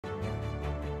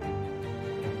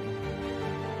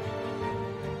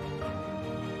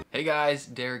Hey guys,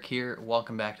 Derek here.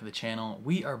 Welcome back to the channel.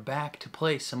 We are back to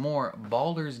play some more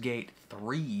Baldur's Gate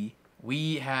 3.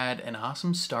 We had an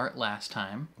awesome start last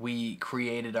time. We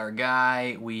created our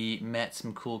guy, we met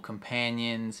some cool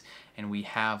companions, and we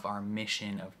have our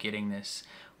mission of getting this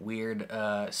weird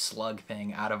slug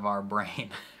thing out of our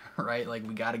brain, right? Like,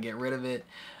 we gotta get rid of it.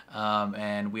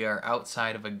 And we are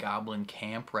outside of a goblin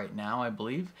camp right now, I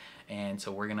believe. And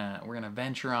so we're gonna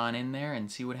venture on in there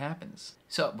and see what happens.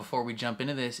 So before we jump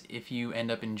into this, if you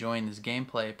end up enjoying this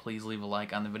gameplay, please leave a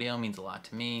like on the video. It means a lot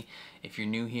to me. If you're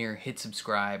new here, hit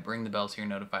subscribe, ring the bell so you're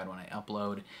notified when I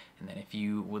upload. And then if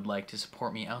you would like to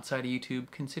support me outside of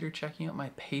YouTube, consider checking out my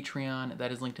Patreon.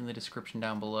 That is linked in the description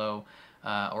down below.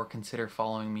 Or consider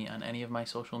following me on any of my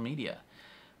social media.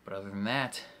 But other than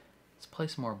that, let's play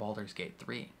some more Baldur's Gate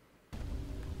 3.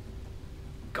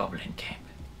 Goblin camp.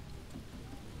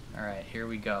 Alright, here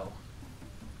we go.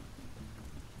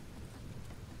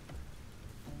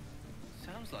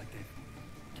 Sounds like they've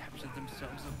captured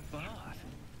themselves a bard.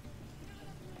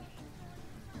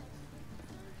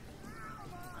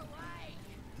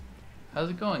 How's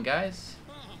it going, guys?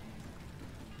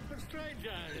 A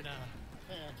stranger in a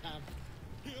fair camp.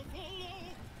 Here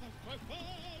follow my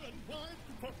far and wide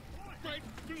for great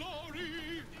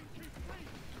glory.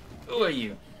 Who are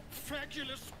you?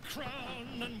 Fragulous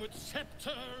crown and with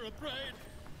scepter abraid,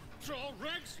 draw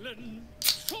Rexlin,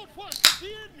 short work of the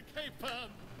innkeeper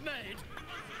made.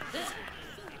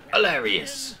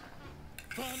 Hilarious.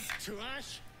 Burnt to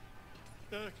ash,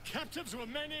 the captives were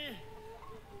many.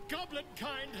 Goblin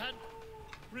kind had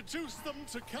reduced them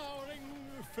to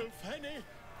cowering filthenny.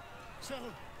 So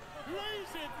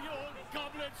raise it, your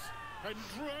goblets, and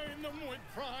drain them with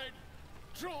pride.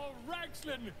 Draw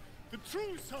Rexlin, the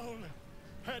true soul,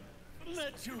 had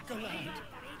let you glad.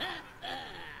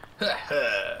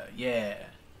 Yeah.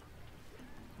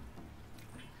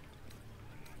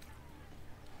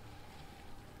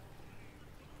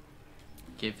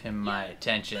 Give him my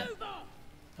attention.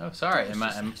 Oh, sorry. Am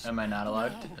I not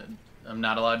allowed to? I'm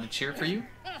not allowed to cheer for you?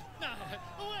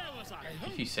 Where was I?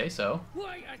 If you say so.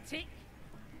 Wait a tick.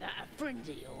 That a friend of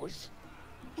yours?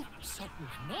 Oh, certainly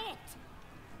not.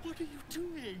 What are you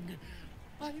doing?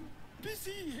 I'm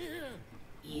busy here.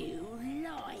 You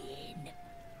lying.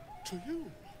 To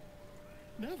you?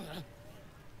 Never.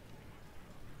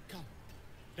 Come,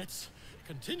 let's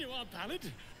continue our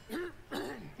ballad. Draw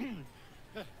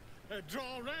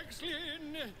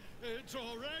Rexlin,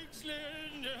 draw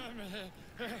Rexlin.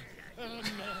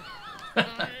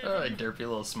 Oh, a derpy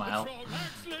little smile. Draw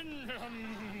Rexlin,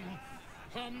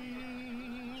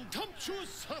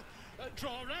 Tumptuous,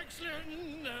 draw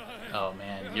Rexlin. Oh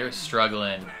man, you're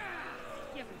struggling.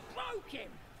 You broke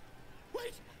him.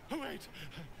 Wait, wait.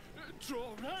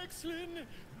 Draw Rexlin,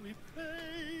 we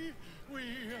play, we...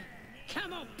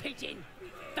 Come on, pigeon.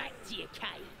 Back to your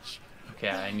cage. Okay,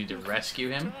 I need to rescue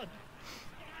him.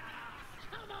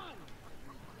 Come on.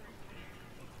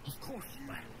 Of course,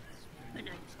 man. My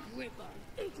name's Gribbo,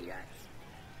 idiot.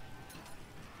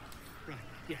 Right,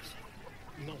 yes.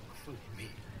 No fooling me.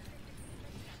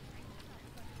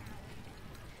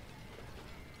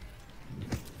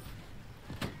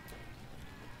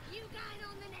 You going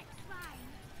on the next line?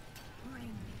 Bring me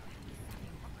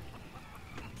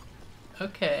back.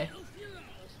 Okay. Off your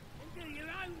ass and do your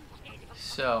own thing.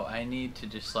 So I need to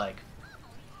just like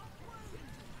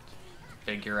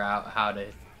figure out how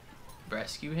to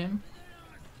rescue him.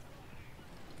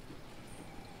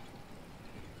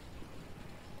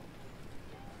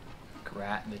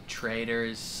 The trader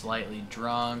is slightly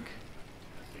drunk.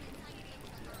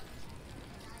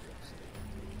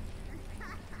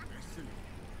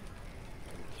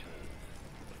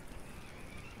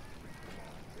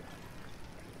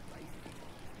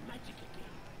 Magic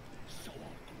again. So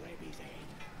I'll grab his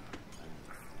hand and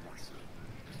crush him.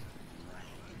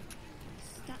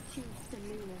 Statue of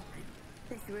Seluna.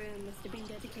 This room must have been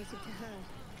dedicated to her.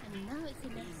 And now it's a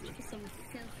nest for some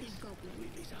filthy goblin.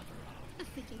 A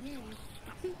fitting end.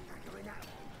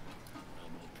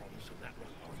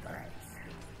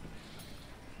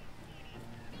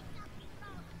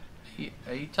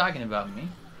 Are you talking about me?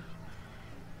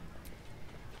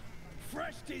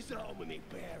 Fresh disarm with me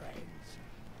bare hands.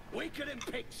 Weaker than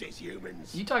pixies,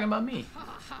 humans. You talking about me?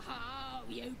 Oh,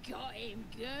 you got him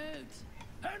good.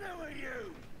 And who are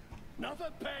you?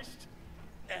 Another pest?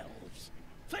 Elves.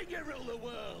 Think you rule the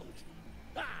world.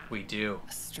 Ah! We do.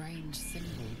 A strange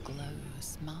symbol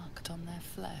glows, marked on their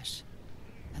flesh,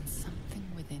 and something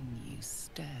within you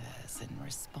stirs in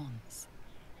response.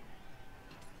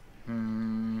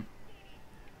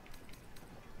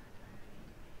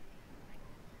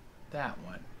 That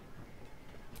one.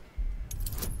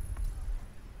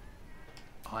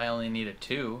 Oh, I only need a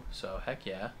 2, so heck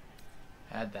yeah.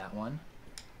 Add that one.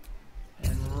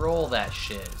 And roll that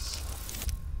shiz.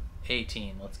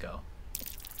 18, let's go.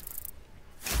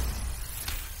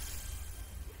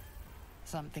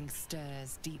 Something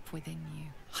stirs deep within you,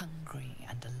 hungry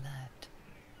and alert.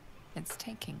 It's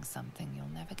taking something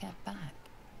you'll never get back.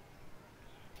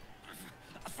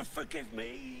 Forgive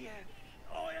me.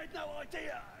 I had no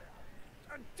idea.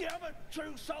 The other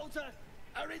true souls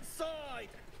are inside,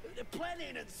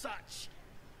 planning and such.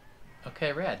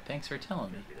 Okay, rad. Thanks for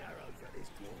telling me.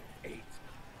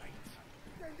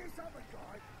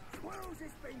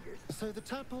 So the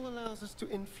tadpole allows us to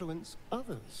influence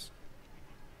others.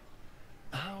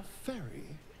 How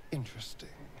very interesting.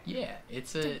 Yeah,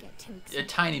 it's Don't get too a excited.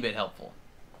 tiny bit helpful.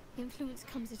 Influence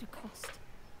comes at a cost.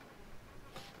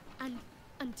 And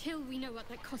until we know what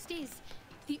that cost is,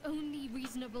 the only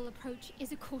reasonable approach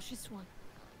is a cautious one.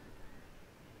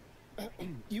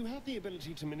 You have the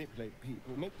ability to manipulate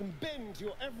people, make them bend to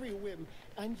your every whim,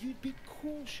 and you'd be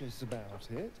cautious about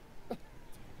it.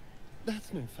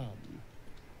 That's no fun.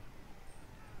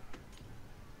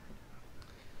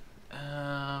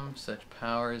 Such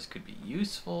powers could be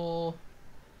useful.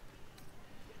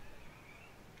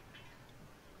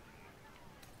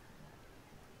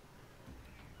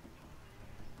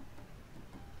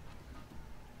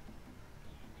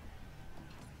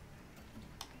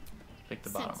 Pick the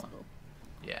bottom Sensible. one.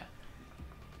 Yeah.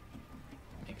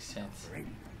 Makes sense.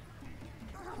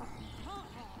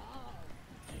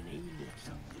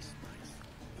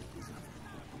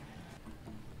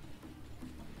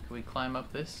 Can we climb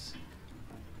up this?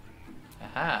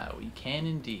 Aha, we can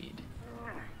indeed.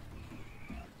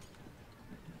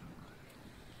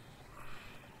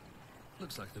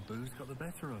 Looks like the booze got the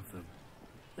better of them.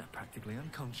 They're practically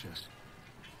unconscious.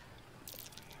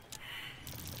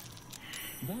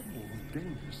 That wall was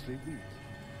dangerously weak.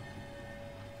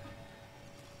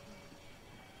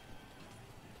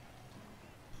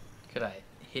 Could I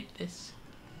hit this?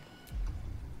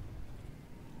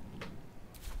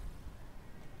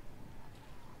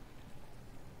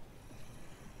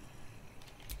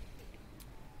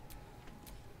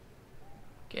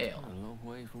 Gale. A long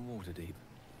way from Waterdeep.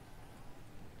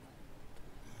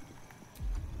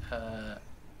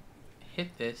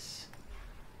 Hit this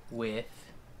with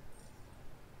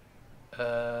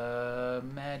a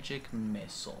magic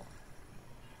missile.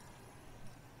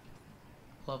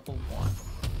 Level 1.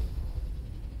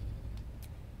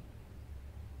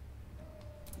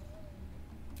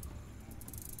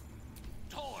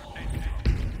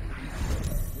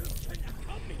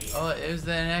 Oh, it was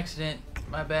an accident.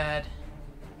 My bad.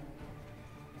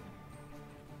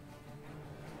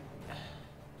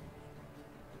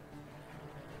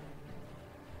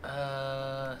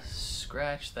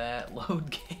 Scratch that.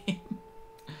 Load game.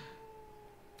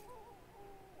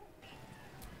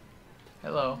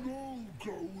 Hello. No,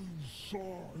 go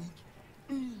inside.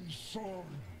 Inside,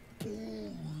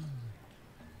 boring.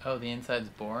 Oh, the inside's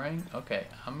boring? Okay,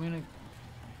 I'm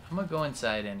gonna go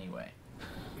inside anyway.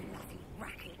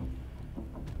 Racket.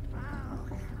 Oh,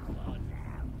 come on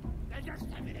now. They're just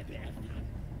having a bit of fun.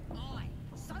 Aye,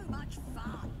 so much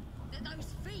fun that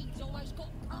those thieves almost got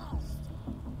past.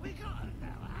 We got them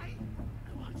now, eh?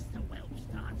 And once the whelp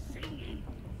starts singing.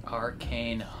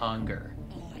 Arcane hunger.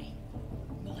 Aye,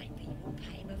 might be what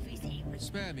came a visit.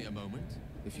 Spare me a moment,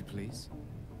 if you please.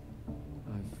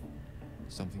 I've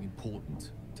something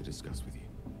important to discuss with you.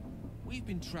 We've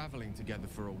been traveling together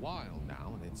for a while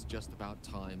now, and it's just about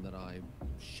time that I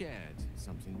shared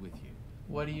something with you.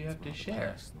 What do you have to It's share? not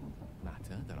a personal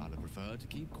matter that I'd have preferred to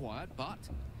keep quiet, but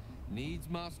needs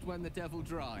must when the devil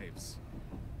drives.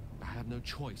 I have no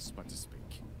choice but to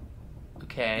speak.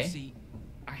 Okay. You see,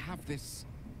 I have this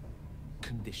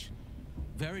condition.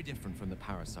 Very different from the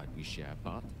parasite we share,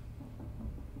 but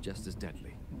just as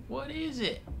deadly. What is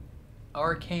it?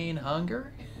 Arcane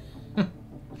hunger?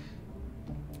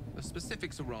 The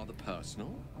specifics are rather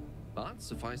personal, but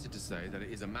suffice it to say that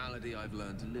it is a malady I've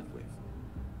learned to live with,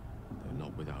 though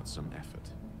not without some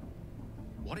effort.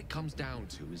 What it comes down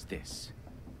to is this.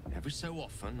 Every so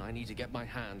often, I need to get my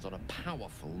hands on a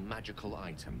powerful magical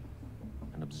item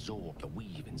and absorb the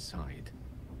weave inside.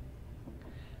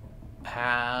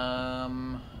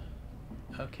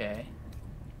 Okay.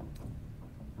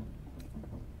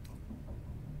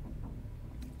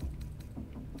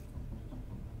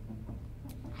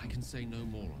 I can say no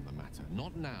more on the matter.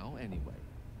 Not now, anyway.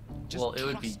 Just Well, it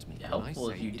would be trust me when helpful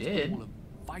I if say you it's did. all of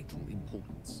vital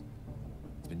importance.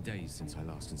 It's been days since I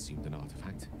last consumed an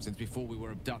artifact, since before we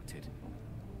were abducted.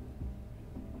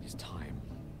 It is time.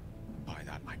 And by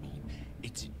that I mean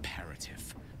it's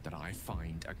imperative that that I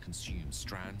find and consume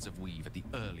strands of weave at the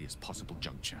earliest possible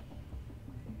juncture.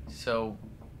 So,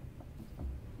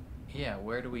 yeah,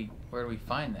 where do we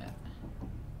find that?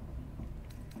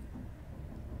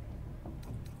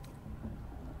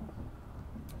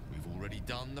 We've already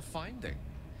done the finding.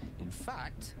 In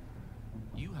fact,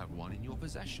 you have one in your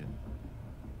possession.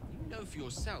 You know for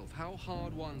yourself how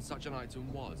hard won such an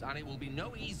item was, and it will be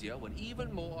no easier when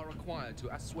even more are required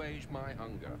to assuage my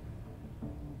hunger.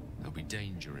 There'll be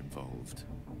danger involved,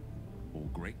 or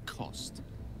great cost.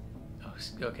 Oh,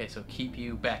 okay, so keep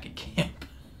you back at camp.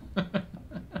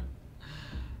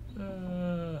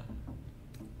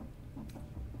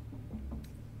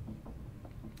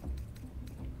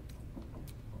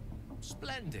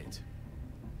 Splendid.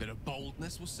 Bit of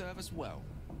boldness will serve us well.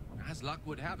 As luck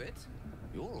would have it,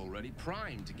 you're already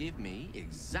primed to give me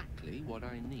exactly what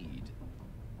I need.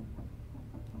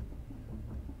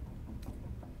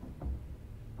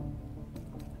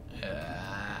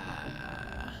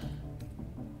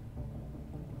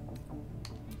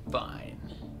 Fine.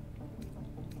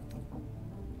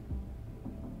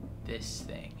 This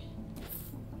thing.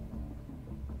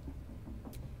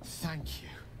 Thank you.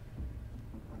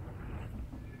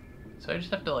 So I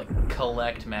just have to, like,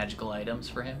 collect magical items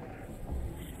for him?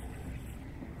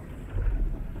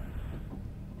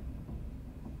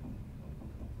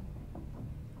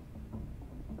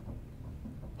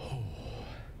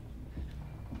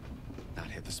 That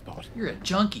hit the spot. You're a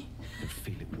junkie. I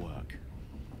feel it work.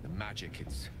 The magic,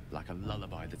 it's like a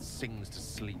lullaby that sings to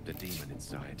sleep the demon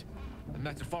inside. A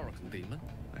metaphorical demon,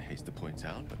 I haste to point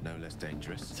out, but no less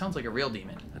dangerous. It sounds like a real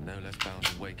demon. And no less bound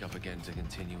to wake up again to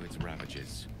continue its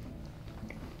ravages.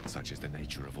 Such is the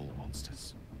nature of all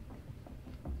monsters.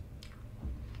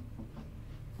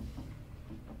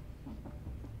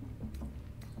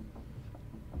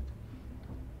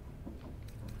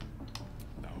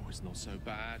 No, it's not so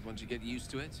bad once you get used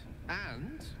to it.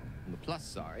 And, on the plus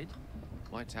side,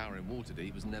 my tower in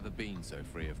Waterdeep has never been so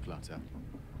free of clutter.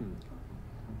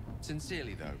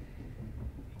 Sincerely, though,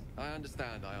 I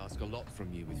understand I ask a lot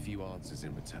from you with few answers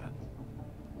in return.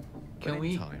 Can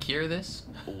we cure this?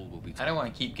 All will be I don't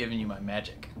want to keep giving you my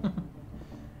magic.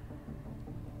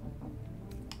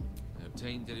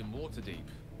 Obtained it in Waterdeep.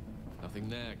 Nothing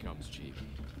there comes cheap.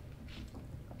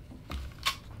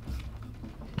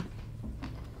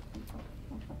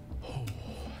 Oh.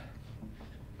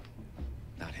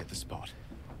 That hit the spot.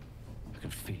 I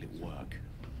can feel it work.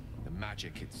 The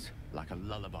magic, it's like a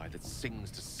lullaby that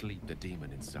sings to sleep the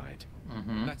demon inside.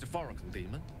 Metaphorical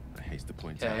demon, I haste to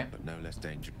point out, but no less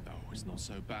dangerous. Oh, it's not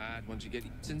so bad once you get...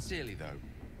 Sincerely, though.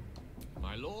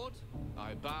 My lord,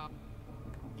 I bow...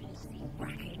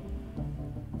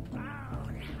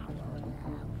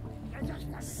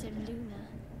 Seluna.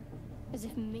 As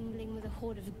if mingling with a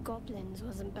horde of goblins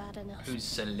wasn't bad enough. Who's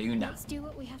Seluna? Let's do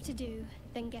what we have to do,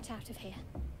 then get out of here.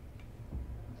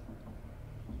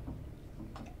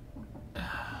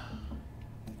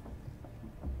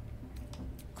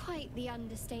 Quite the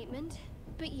understatement,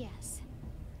 but yes.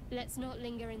 Let's not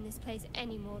linger in this place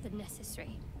any more than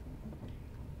necessary.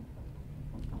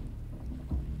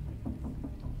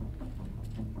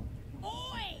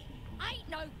 Oi! Ain't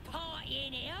no party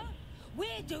in here.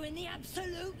 We're doing the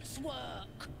Absolute's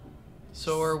work.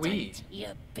 So are we. State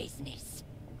your business.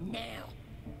 Now.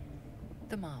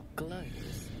 The mark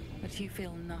glows, but you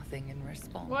feel nothing in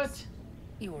response. What?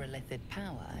 Your illithid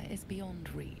power is beyond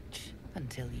reach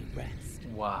until you rest.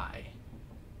 Why?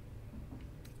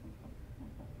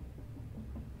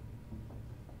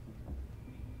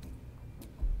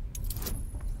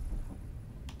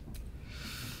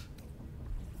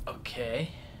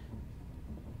 Okay.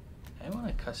 I want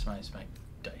to customize my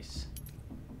dice.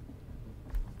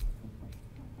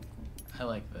 I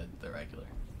like the regular.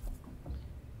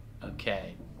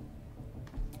 Okay.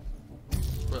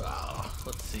 Oh,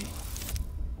 let's see.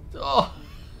 Oh!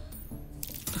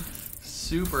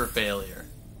 Super failure.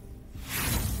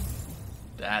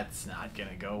 That's not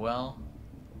gonna go well.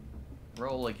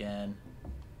 Roll again.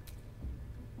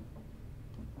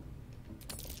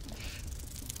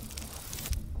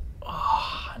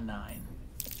 Ah, oh, 9.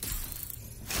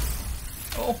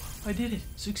 Oh, I did it.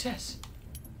 Success.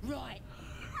 Right.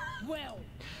 Well.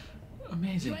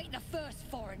 Amazing. You ain't the first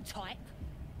foreign type,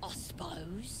 I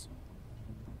suppose.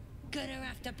 Gonna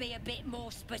have to be a bit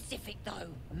more specific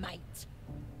though, mate.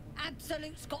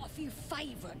 Absolute's got a few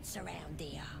favourites around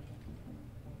here.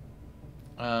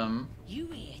 You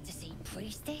here to see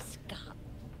Priestess Gut,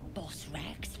 Boss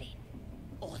Ragslin,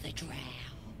 or the Drow?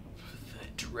 The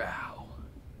Drow.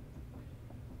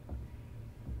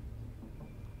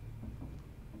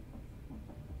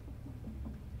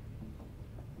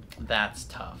 That's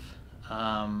tough.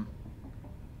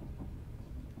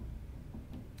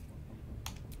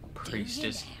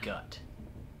 Priestess gut.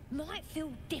 Might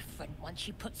feel different once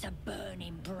she puts a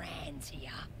burning brand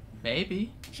here.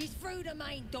 Maybe. She's through the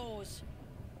main doors.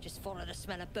 Just follow the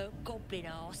smell of burnt goblin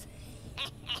arse.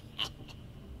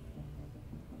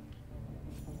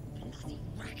 Bloody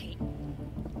racket.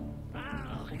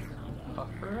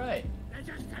 Alright.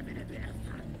 They're just having a bit of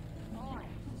fun. Aye,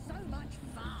 so much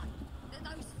fun that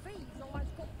those thieves always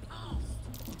got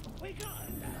past. We got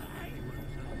a name.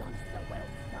 Once the well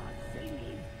starts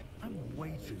singing. I'm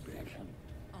way too big.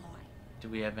 Aye, Do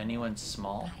we have anyone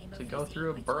small to go through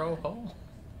a burrow hole?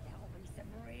 that'll be some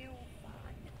real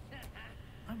fun.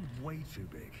 I'm way too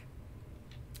big.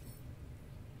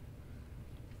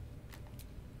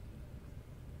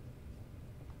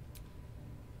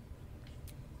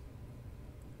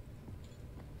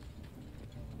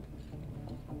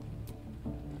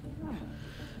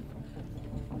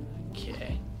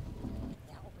 Okay.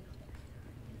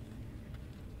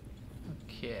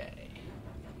 Okay.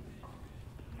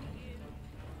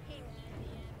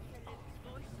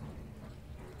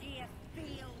 Do you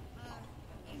feel her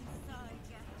inside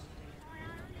you?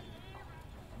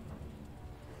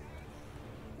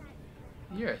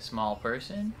 You're a small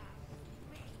person.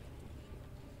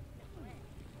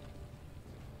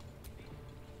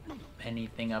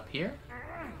 Anything up here?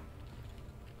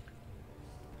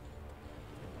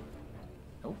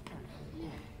 Nope.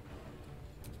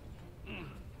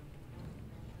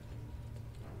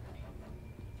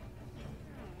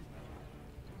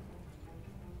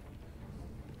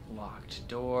 Locked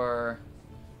door.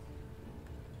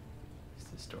 Is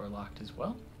this door locked as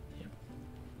well? Yep.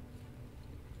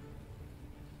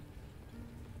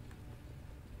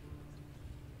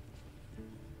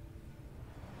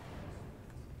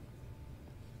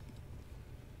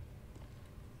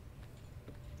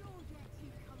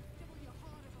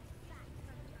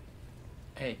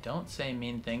 Hey, don't say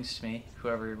mean things to me,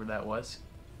 whoever that was.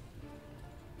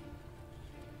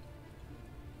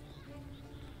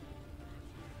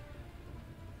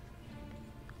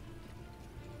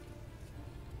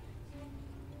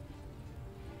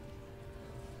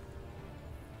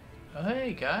 Oh,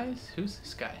 hey guys, who's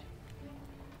this guy?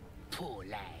 Poor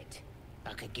lad.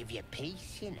 I could give you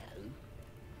peace, you know.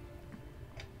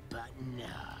 But no.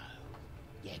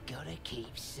 You gotta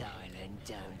keep silent,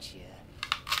 don't you?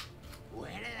 Where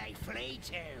do they flee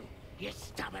to, you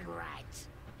stubborn rat?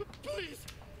 Please,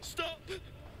 stop!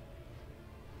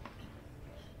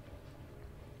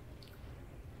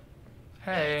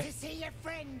 Hey. To see your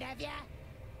friend, have ya?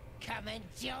 Come and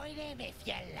join him if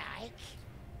you like.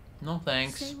 No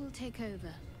thanks. Say will take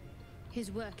over.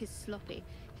 His work is sloppy.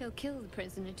 He'll kill the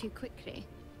prisoner too quickly.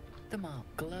 The mark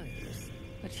glows,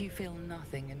 but you feel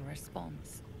nothing in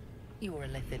response. Your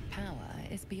illithid power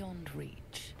is beyond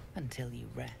reach until you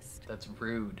rest. That's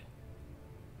rude.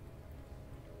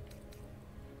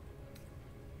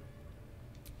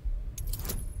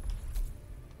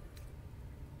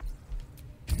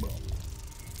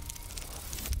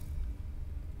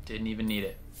 Didn't even need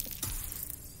it.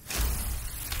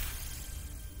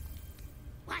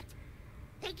 What?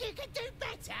 Think you can do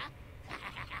better?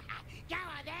 Go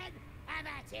on then, have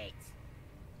at it.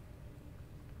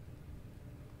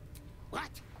 What?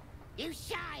 You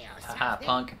shy or something? Haha,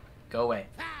 punk. Go away.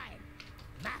 Fine.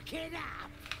 Muck it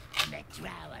up, and the drow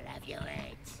will have your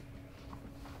head.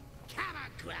 Come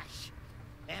on, Crush.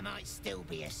 There might still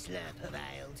be a slurp of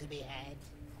ale to be had.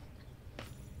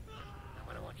 I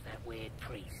want to watch that weird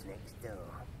priest next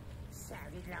door.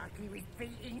 Sounded like he was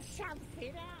beating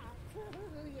something up. Oh,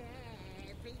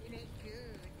 yeah, beating it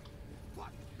good.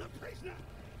 What? The prisoner?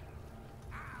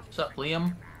 What's up,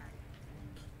 Liam?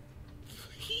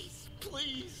 Please,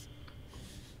 please.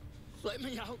 Let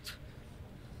me out.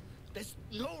 There's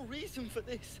no reason for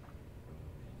this.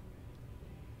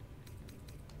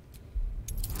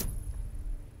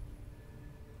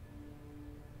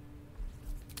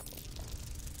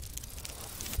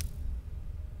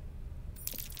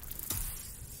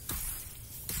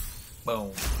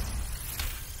 Boom.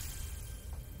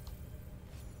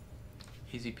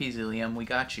 Easy peasy, Liam. We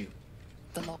got you.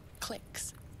 The lock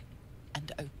clicks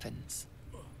and opens.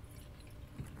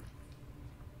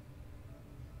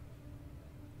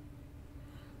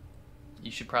 You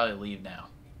should probably leave now.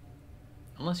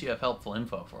 Unless you have helpful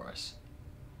info for us.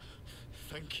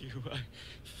 Thank you.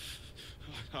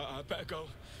 I better go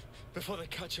before they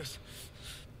catch us.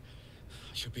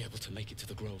 I should be able to make it to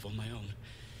the grove on my own.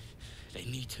 They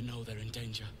need to know they're in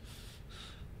danger.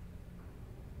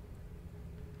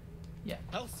 Yeah.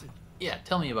 Elson. Yeah,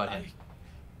 tell me about him.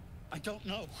 I don't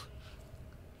know.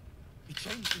 He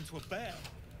changed into a bear,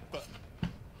 but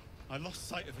I lost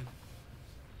sight of him.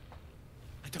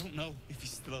 I don't know if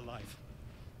he's still alive.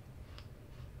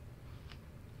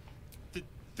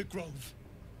 The grove.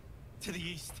 To the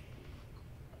east.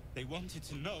 They wanted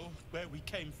to know where we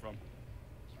came from.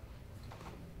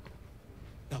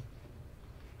 No.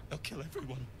 They'll kill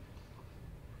everyone.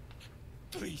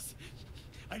 Please.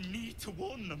 I need to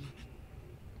warn them.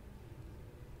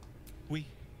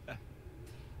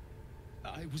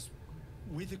 I was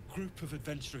with a group of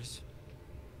adventurers.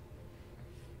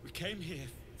 We came here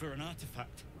for an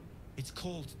artifact. It's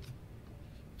called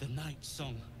the Night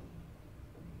Song.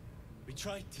 We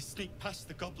tried to sneak past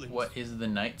the goblins. What is the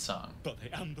Night Song? But they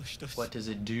ambushed us. What does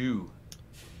it do?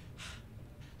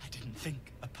 I didn't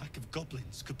think a pack of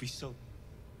goblins could be so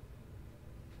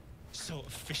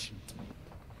efficient.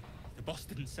 The boss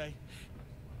didn't say.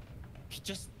 He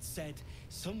just said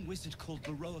some wizard called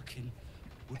Leroakin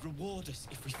would reward us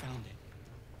if we found it.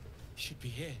 It should be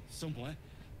here, somewhere.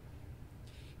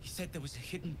 He said there was a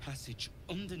hidden passage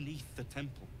underneath the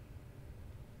temple.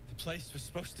 The place was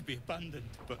supposed to be abandoned,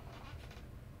 but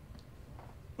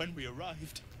when we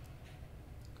arrived...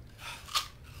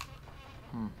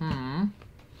 I'm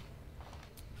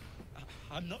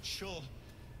not sure.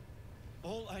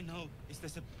 All I know is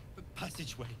there's a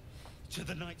passageway to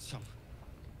the Night Song.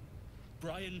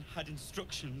 Brian had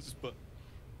instructions, but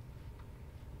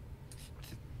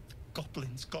the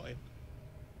goblins got him.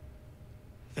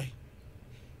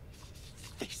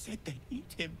 They said they'd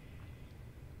eat him.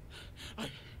 I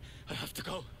have to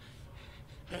go.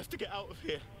 I have to get out of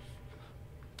here.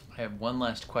 I have one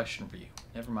last question for you.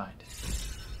 Never mind.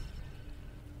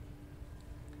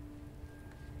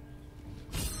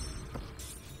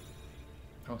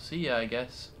 I'll see ya, I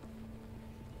guess.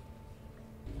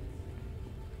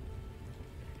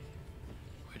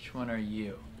 Which one are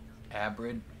you?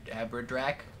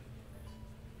 Abradrak?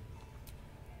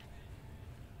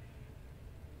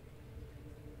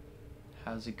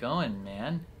 How's it going,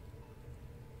 man?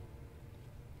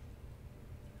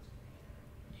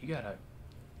 You got a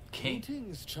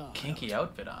Greetings, child. kinky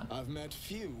outfit on. I've met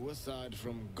few aside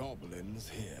from goblins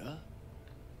here.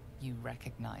 You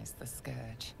recognize the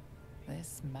Scourge.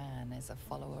 This man is a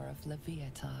follower of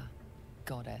Leviatha,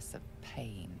 goddess of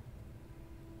pain.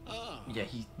 Ah. Yeah,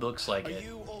 he looks like it. Are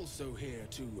you also here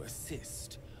to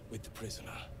assist with the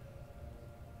prisoner?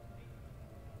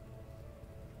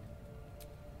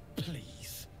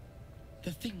 Please.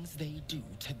 The things they do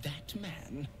to that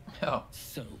man. Oh.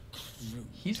 So crude.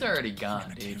 He's already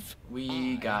gone, dude.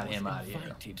 We got him out of here. I was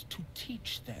invited to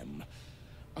teach them.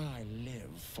 I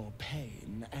live for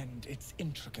pain and its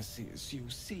intricacies, you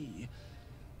see.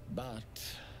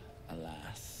 But,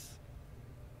 alas.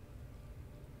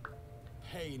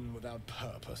 Pain without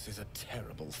purpose is a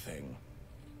terrible thing.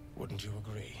 Wouldn't you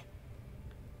agree?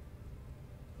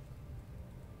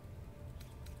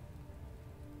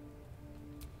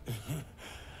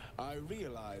 I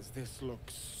realize this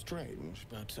looks strange,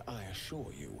 but I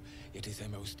assure you, it is a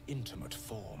most intimate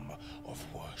form of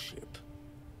worship.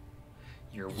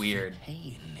 You're weird.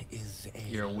 Pain is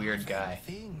You're a weird guy.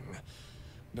 Thing,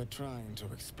 but trying to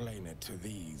explain it to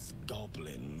these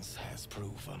goblins has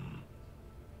proven.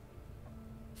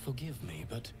 Forgive me,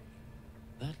 but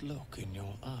that look in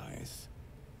your eyes,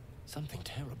 something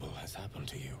terrible has happened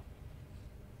to you.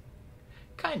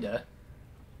 Kinda.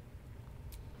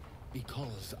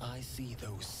 Because I see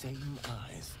those same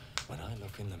eyes when I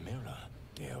look in the mirror,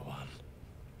 dear one.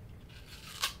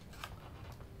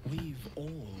 We've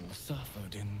all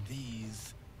suffered in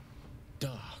these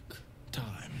dark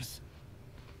times.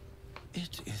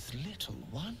 It is little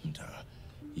wonder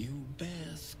you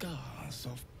bear scars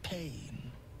of pain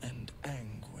and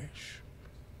anguish.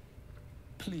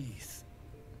 Please,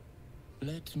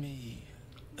 let me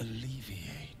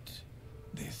alleviate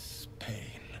this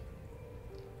pain.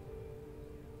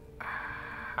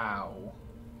 How?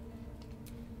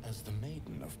 As the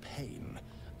Maiden of Pain,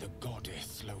 the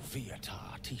goddess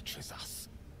Leviatha teaches us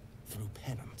through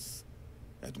penance,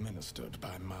 administered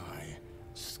by my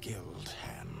skilled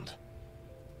hand.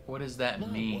 What does that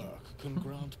mean? My work can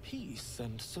grant peace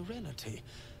and serenity,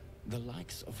 the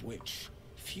likes of which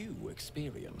few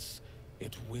experience.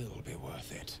 It will be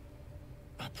worth it.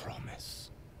 I promise.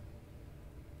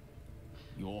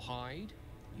 Your hide,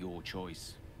 your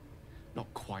choice.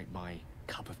 Not quite my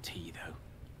cup of tea, though.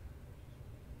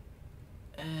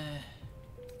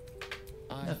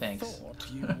 No thanks. I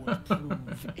thought you would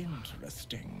prove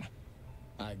interesting.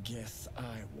 I guess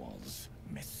I was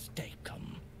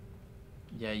mistaken.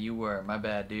 Yeah, you were. My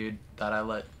bad, dude.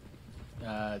 Thought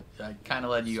I kind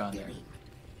of led you on there.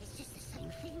 It's just the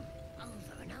same thing,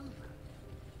 over and over.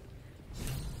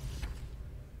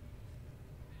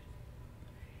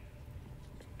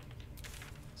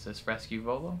 Is this rescue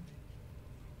Volo?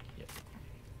 Yep.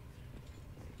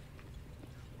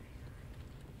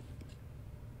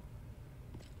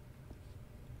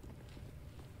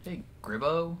 Hey,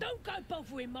 Gribbo. Don't go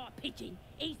bothering my pigeon.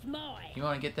 He's mine. You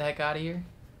want to get the heck out of here?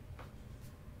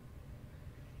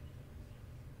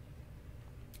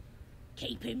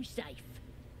 Keep him safe.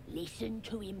 Listen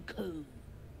to him coo.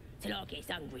 Till I gets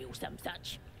hungry or some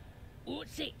such.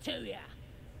 What's it to ya?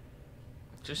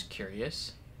 Just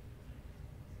curious.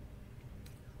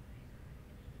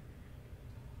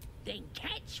 Then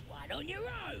catch one on your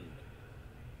own.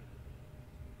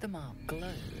 The mark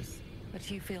glows,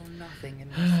 but you feel nothing in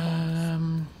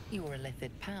response. Your illithid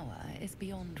power is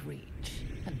beyond reach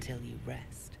until you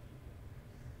rest.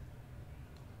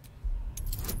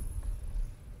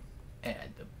 Add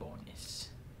the bonus.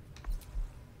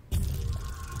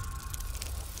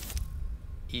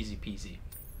 Easy peasy.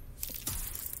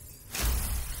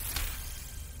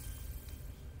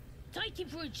 Take him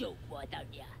for a joke, why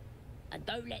don't ya? And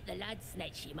don't let the lads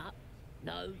snatch him up.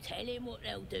 No, tell him what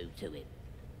they'll do to him.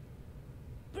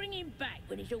 Bring him back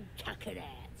when he's all tuckered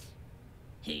out.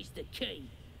 Here's the key.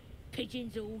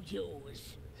 Pigeon's all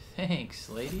yours. Thanks,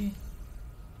 lady.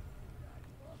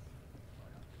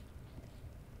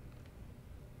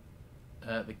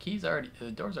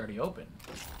 The door's already open.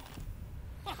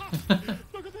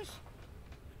 Look at this.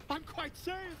 I'm quite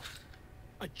safe.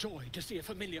 A joy to see a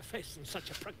familiar face in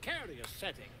such a precarious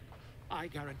setting. I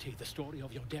guarantee the story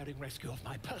of your daring rescue of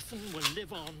my person will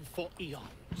live on for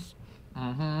eons.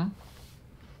 Mm-hmm.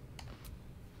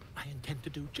 I intend to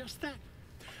do just that.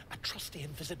 A trusty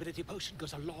invisibility potion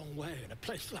goes a long way in a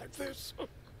place like this.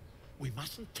 We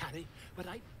mustn't tarry, but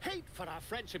I'd hate for our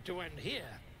friendship to end here.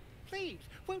 Please,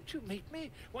 won't you meet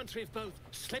me once we've both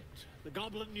slipped the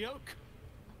goblin yoke?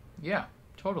 Yeah,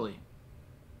 totally.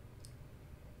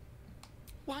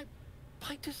 Why,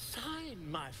 by design,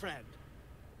 my friend.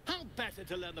 How better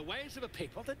to learn the ways of a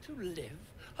people than to live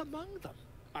among them?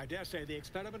 I dare say the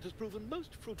experiment has proven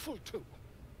most fruitful, too.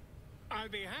 I'll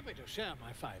be happy to share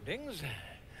my findings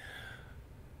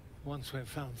once we've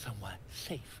found somewhere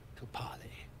safe to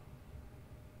parley.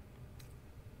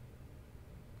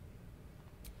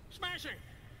 Smashing!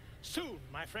 Soon,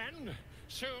 my friend.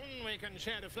 Soon we can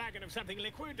share a flagon of something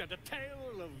liquid and a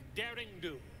tale of daring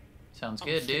do. Sounds I'll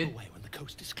good, slip dude. away when the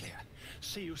coast is clear.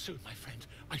 See you soon, my friend.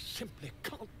 I simply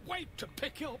can't wait to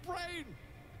pick your brain.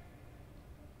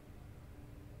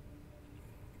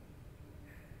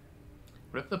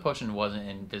 What if the potion wasn't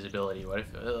invisibility? What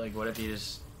if you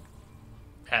just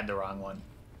had the wrong one?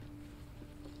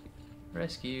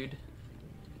 Rescued.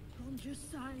 I'm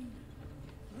just saying.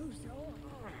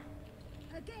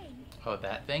 Again, Oh,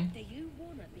 that thing? do you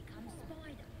want to become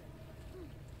spider?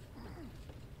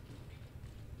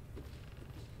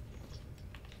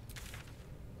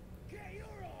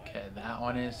 Okay, that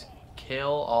one is kill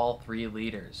all 3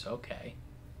 leaders. Okay.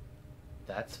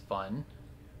 That's fun.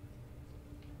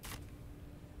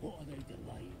 What are they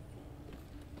delaying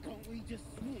for? Can't we just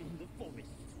swarm the forest?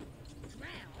 Drow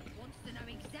wants to know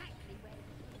exactly where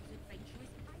his adventure is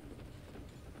headed.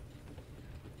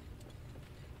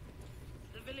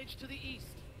 The village to the east.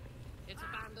 It's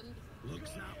abandoned.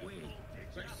 Looks that way.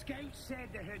 But scouts said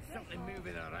they heard something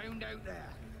moving around out there.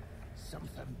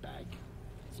 Something big.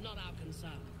 It's not our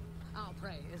concern. Our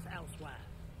prey is elsewhere.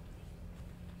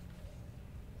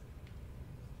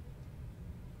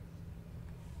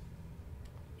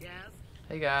 Yes?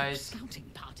 Hey The guys. scouting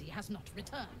party has not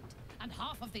returned, and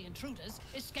half of the intruders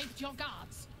escaped your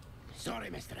guards. Sorry,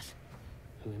 mistress.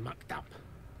 We mucked up.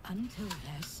 Until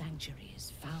their sanctuary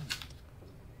is found,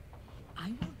 I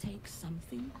will take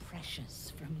something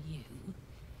precious from you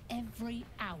every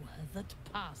hour that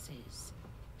passes.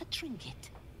 A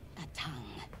trinket, a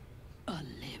tongue, a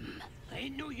limb.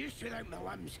 Ain't no use without my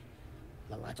limbs.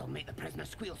 The lad'll make the prisoner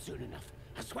squeal soon enough.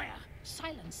 I swear.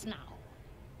 Silence now,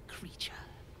 creature,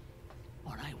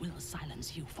 or I will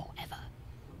silence you forever.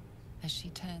 As she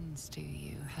turns to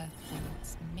you, her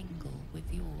thoughts mingle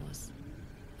with yours.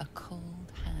 A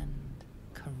cold hand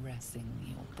caressing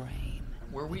your brain.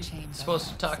 Were we The chamber supposed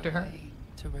to talk to her? away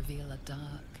to reveal a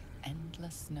dark,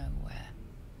 endless nowhere.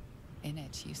 In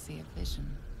it, you see a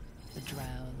vision. The drow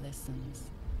listens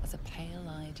as a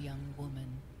pale-eyed young woman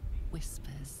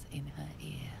whispers in her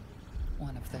ear.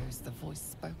 One of those the voice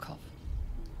spoke of.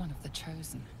 One of the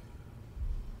chosen.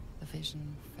 The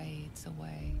vision fades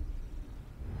away.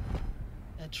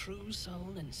 A true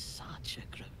soul in such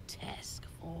a grotesque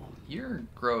form. You're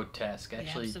grotesque, The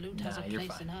actually. Absolute has a You're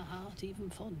place in fine. her heart even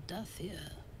for death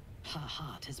here. Her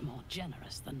heart is more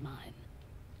generous than mine.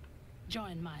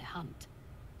 Join my hunt,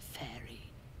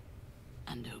 fairy,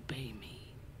 and obey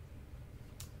me.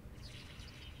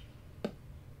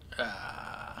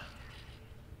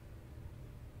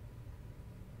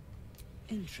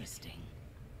 Interesting.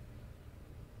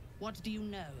 What do you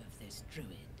know of this druid?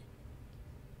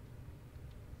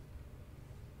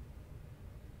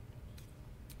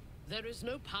 There is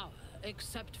no power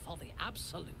except for the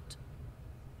absolute.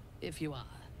 If you are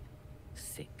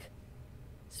sick,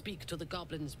 speak to the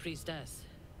Goblin's priestess.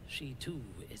 She too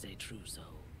is a true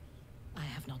soul. I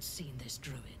have not seen this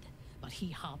druid, but he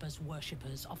harbors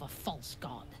worshippers of a false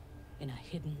god in a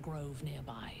hidden grove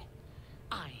nearby.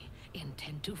 I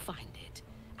intend to find it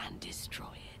and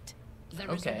destroy it.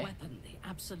 There is a weapon the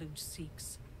Absolute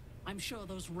seeks. I'm sure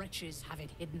those wretches have it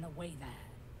hidden away there.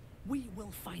 We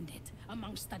will find it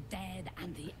amongst the dead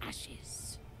and the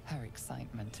ashes. Her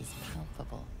excitement is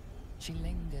palpable. She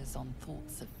lingers on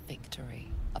thoughts of victory,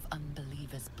 of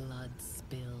unbelievers' blood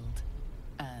spilled,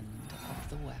 and of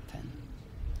the weapon.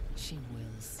 She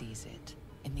will seize it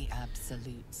in the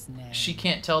Absolute's name. She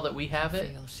can't tell that we have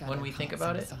it when we think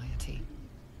about it.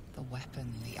 The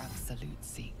weapon the Absolute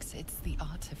seeks, it's the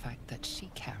artifact that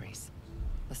she carries.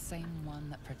 The same one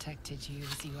that protected you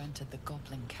as you entered the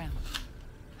Goblin camp.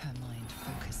 Her mind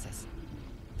focuses.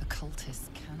 The cultists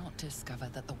cannot discover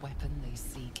that the weapon they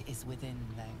seek is within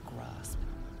their grasp.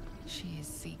 She is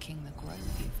seeking the grove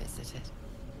you visited.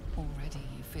 Already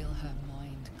you feel her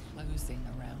mind closing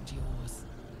around yours.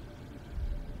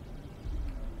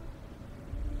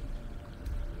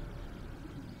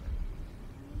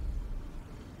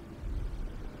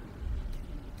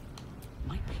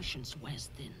 My patience wears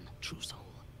thin, true soul.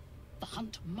 The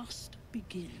hunt must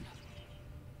begin.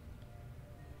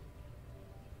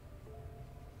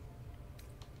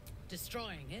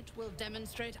 Destroying it will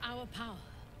demonstrate our power.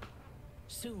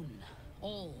 Soon,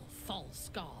 all false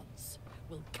gods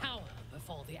will cower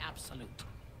before the Absolute.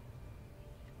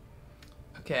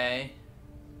 Okay.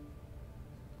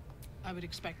 I would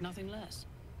expect nothing less.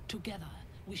 Together,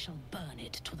 we shall burn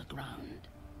it to the ground.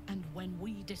 And when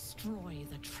we destroy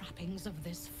the trappings of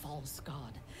this false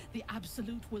god, the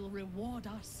Absolute will reward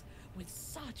us with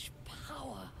such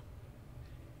power.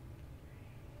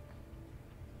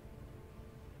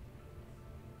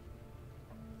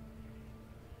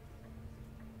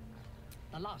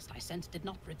 The last I sent did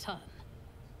not return.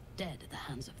 Dead at the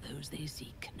hands of those they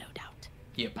seek, no doubt.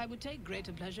 Yep. I would take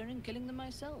greater pleasure in killing them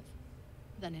myself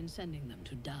than in sending them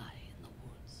to die in the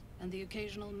woods. And the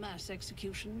occasional mass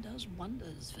execution does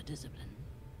wonders for discipline.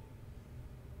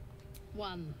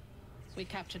 We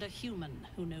captured a human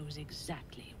who knows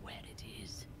exactly where it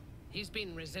is. He's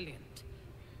been resilient,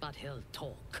 but he'll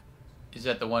talk. Is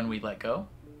that the one we let go?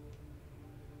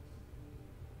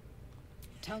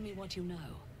 Tell me what you know.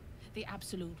 The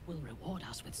Absolute will reward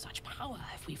us with such power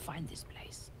if we find this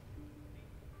place.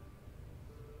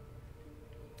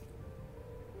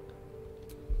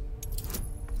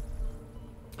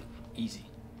 Easy.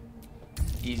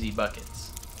 Easy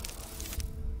buckets.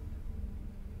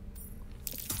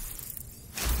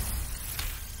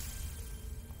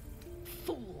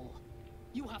 Fool!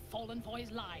 You have fallen for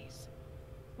his lies.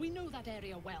 We know that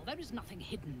area well. There is nothing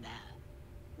hidden there.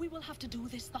 We will have to do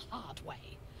this the hard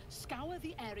way. Scour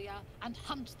the area and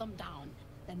hunt them down,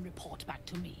 then report back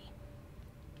to me.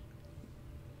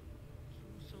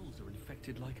 Souls are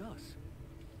infected like us.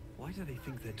 Why do they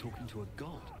think they're talking to a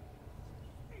god?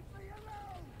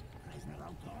 Prisoner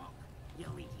won't talk. You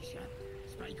idiot.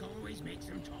 Spike always makes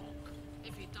him talk.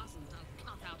 If he doesn't, I'll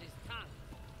cut out his tongue.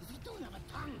 If he don't have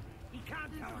a tongue, he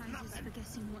can't tell us Prizes nothing. for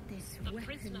guessing what this The weapon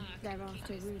prisoner they're can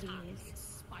after keep his really tongue. is.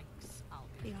 Spikes, I'll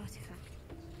The artifact.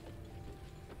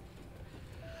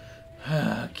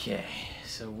 Okay,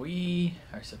 so we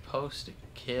are supposed to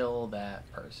kill that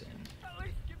person. At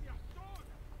least give me a sword.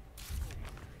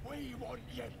 We want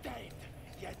you dead,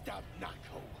 you dumb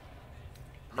knuckle.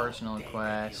 Personal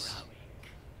quest.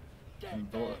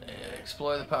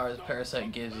 Explore the power the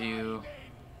parasite gives you.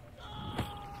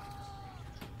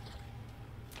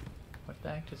 What the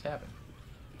heck just happened?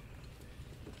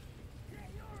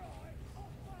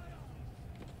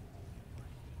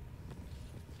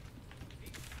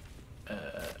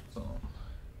 Boom.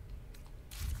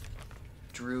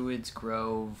 Druid's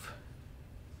Grove.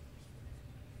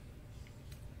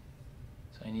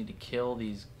 So I need to kill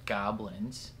these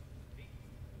goblins.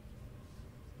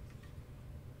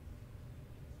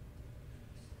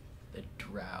 The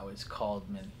drow is called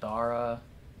Minthara.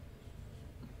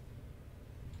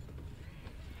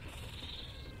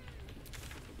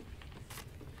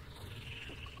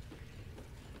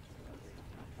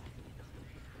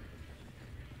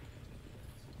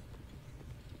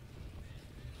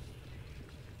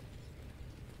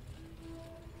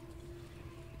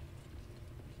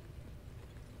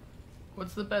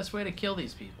 What's the best way to kill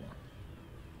these people?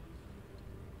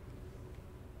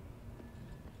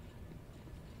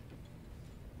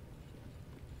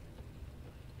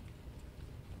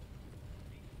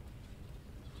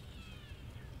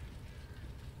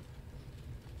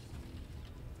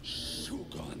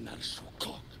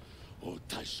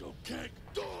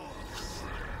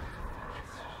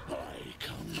 I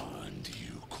command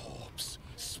you, corpse.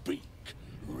 Speak.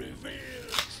 Reveal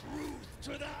truth to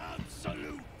the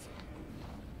absolute.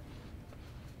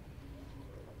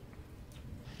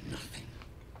 Nothing.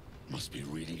 Must be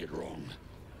reading it wrong.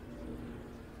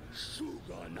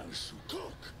 Suga no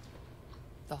Sukok.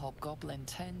 The hobgoblin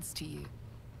turns to you,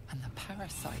 and the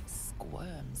parasite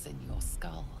squirms in your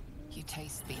skull. You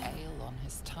taste the ale on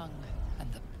his tongue,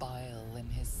 and the bile in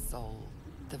his soul.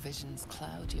 The visions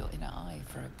cloud your inner eye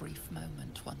for a brief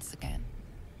moment once again.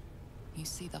 You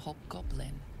see the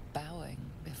hobgoblin bowing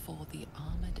before the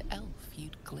armored elf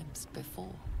you'd glimpsed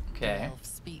before. Okay. The elf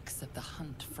speaks of the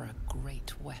hunt for a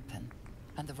great weapon,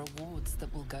 and the rewards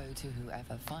that will go to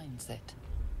whoever finds it.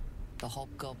 The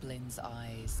hobgoblin's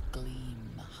eyes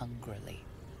gleam hungrily.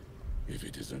 If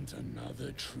it isn't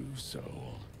another true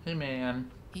soul. Hey, man.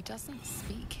 He doesn't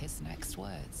speak his next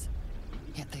words,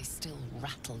 yet they still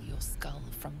rattle your skull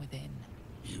from within.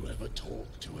 You ever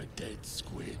talk to a dead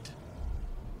squid?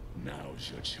 Now's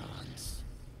your chance.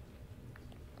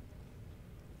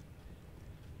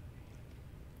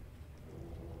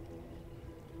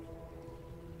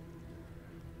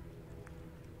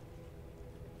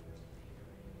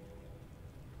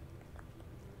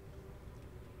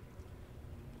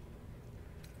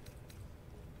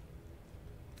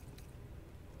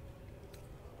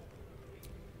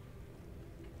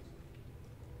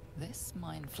 This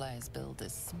mind flayer's build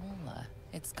is smaller,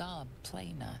 its garb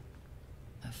plainer.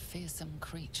 A fearsome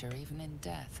creature even in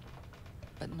death,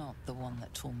 but not the one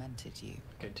that tormented you.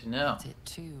 Good to know. But it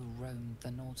too roamed the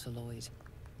Nautiloid.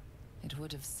 It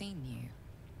would have seen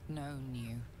you, known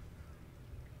you.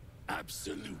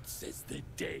 Absolute says the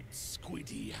dead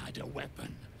squiddy had a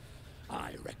weapon.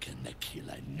 I reckon the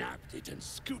killer nabbed it and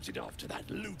scooted off to that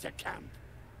looter camp.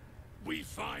 We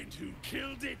find who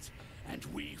killed it, and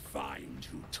we find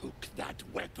who took that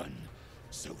weapon.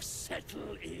 So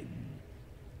settle in.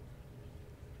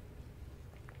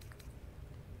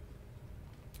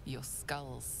 Your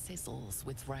skull sizzles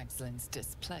with Ragslin's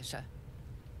displeasure.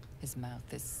 His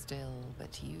mouth is still,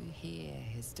 but you hear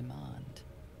his demand.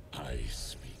 I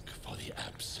speak for the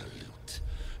Absolute,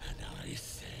 and I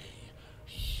say,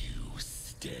 you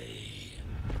stay.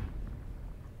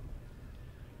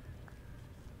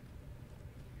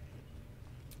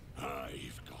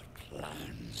 I've got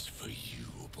plans for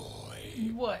you,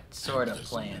 boy. What sort of There's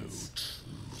plans? No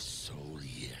true soul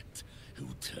yet who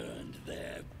turned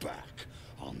their back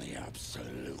on the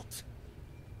Absolute.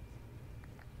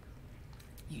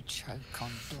 You choke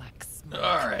on black smoke.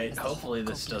 Alright, as the hopefully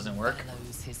this hobgoblin doesn't work.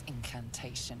 bellows his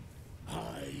incantation.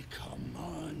 I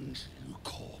command you,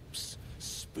 corpse.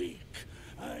 Speak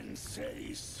and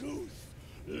say sooth.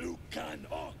 Lucan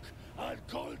ok al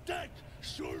koldek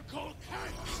shulkok.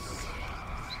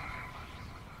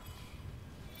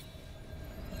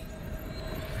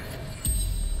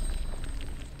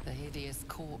 The hideous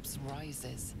corpse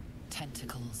rises,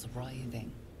 tentacles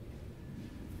writhing.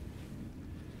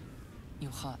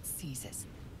 Your heart seizes.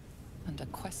 Under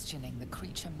questioning, the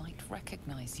creature might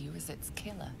recognize you as its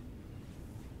killer.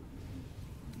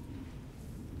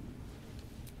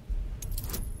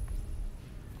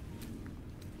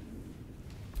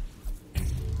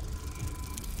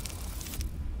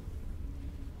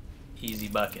 Easy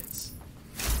buckets.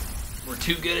 We're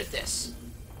too good at this.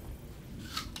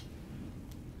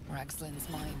 Ragslin's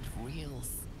mind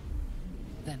reels,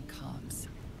 then calms.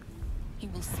 He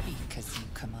will speak as you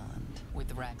command.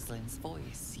 With Ragslin's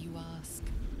voice, you ask.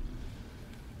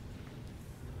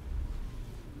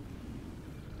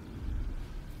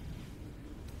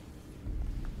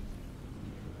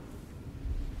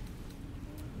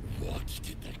 What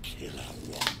did the killer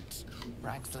want?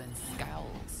 Ragslin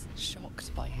scowls,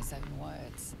 shocked by his own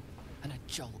words, and a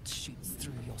jolt shoots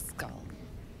through your skull.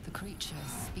 The creature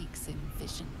speaks in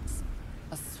visions.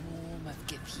 A swarm of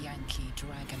Githyanki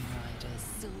dragon riders,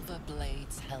 silver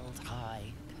blades held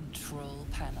high, control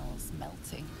panels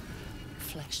melting,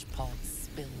 flesh pods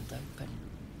spilled open.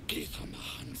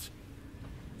 Githomans.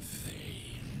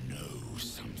 They know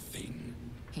something.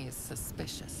 He is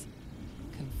suspicious,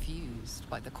 confused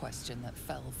by the question that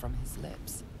fell from his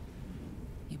lips.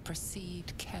 You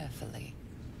proceed carefully.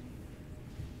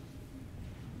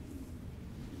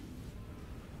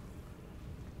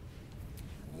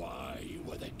 Why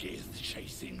were the Gith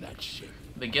chasing that ship?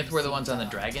 The Gith were the ones on the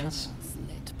dragons?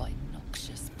 Lit by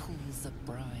noxious pools of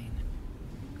brine.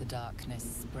 The darkness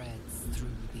spreads through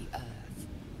the earth.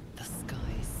 The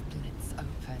sky splits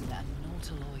open and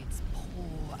nautiloids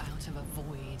pour out of a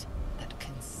void that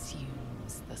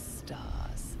consumes the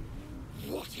stars.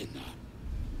 What in the...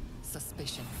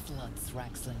 Suspicion floods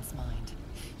Ragslin's mind.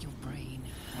 Your brain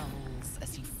howls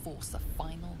as you force a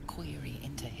final query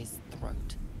into his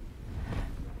throat.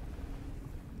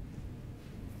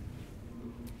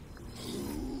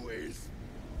 Who is...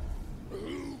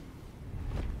 Who?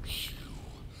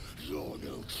 You're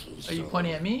no true Are you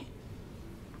pointing at me?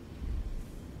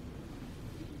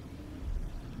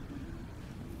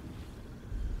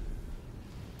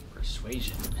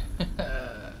 Persuasion.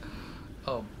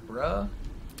 Oh, bruh.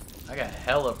 I got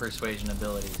hella persuasion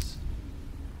abilities.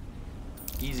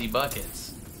 Easy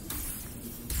buckets.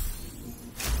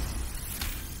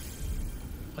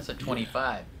 What's a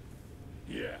 25?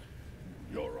 Yeah,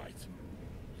 you're right.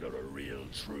 You're a real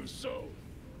true soul.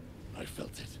 I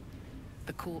felt it.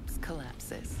 The corpse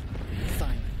collapses,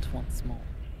 silent once more.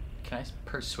 Can I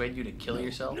persuade you to kill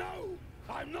yourself? No!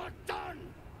 I'm not done!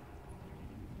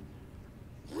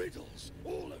 Riddles,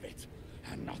 all of it.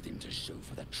 And nothing to show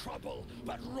for the trouble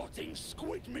but rotting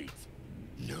squid meat.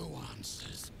 No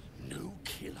answers, no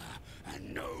killer,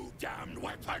 and no damned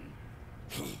weapon.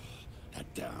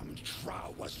 That damned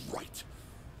Drow was right.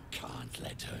 Can't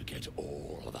let her get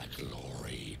all the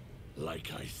glory.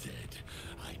 Like I said,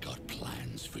 I got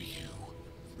plans for you.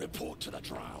 Report to the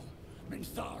Drow.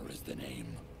 Minthar is the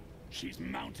name. She's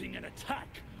mounting an attack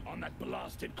on that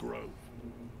blasted grove.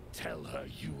 Tell her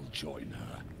you'll join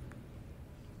her.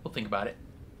 We'll think about it.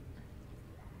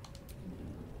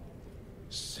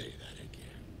 Say that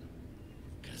again.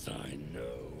 'Cause I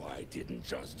know I didn't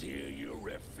just hear you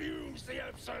refuse the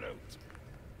absolute.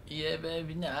 Yeah,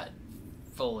 maybe not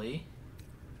fully.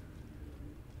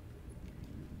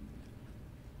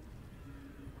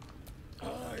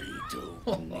 I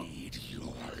don't need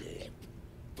your lip.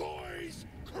 Boys,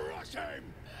 crush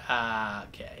him! Ah,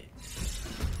 okay.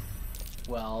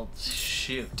 Well,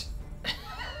 shoot.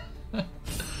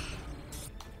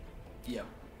 Yep.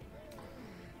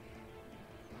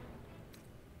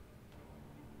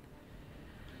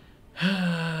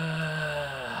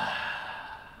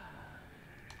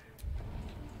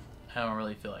 I don't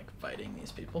really feel like fighting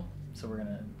these people, so we're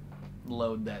gonna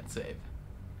load that save.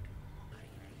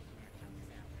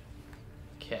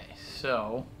 Okay,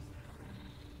 so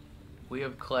we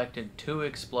have collected 2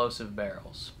 explosive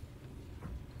barrels,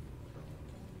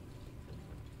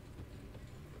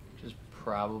 which is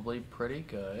probably pretty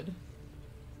good.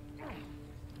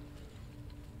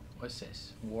 What's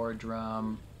this? War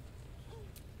drum.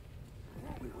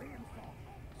 What are we waiting for?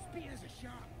 Spears are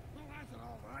sharp. The lads are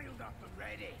all riled up and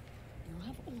ready. You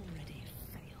have already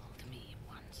failed me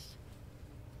once.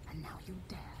 And now you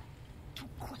dare to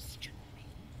question me.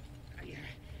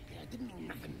 I didn't mean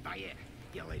nothing by it,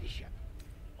 your ladyship.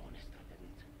 Honest, I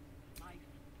didn't. Life,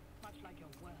 much like your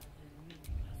word, is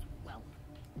meaningless. Well,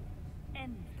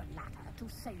 end the latter to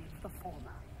save the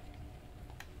former.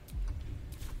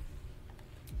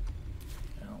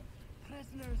 No.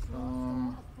 Prisoners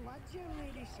lost blood, your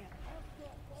ladyship.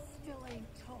 Still ain't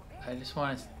talking. I just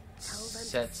want to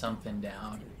set something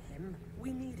down.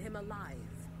 We need him alive.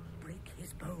 Break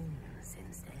his bones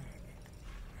instead.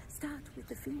 Start with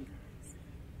the fingers.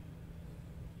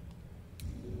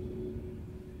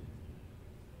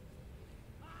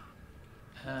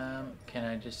 Can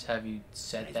I just have you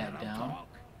set that down? Talk,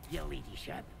 your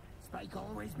ladyship. Spike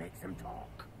always makes him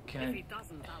talk. Can If I... he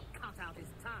doesn't, I'll cut out his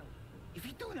tongue. If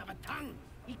he don't have a tongue,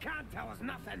 he can't tell us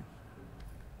nothing.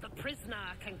 The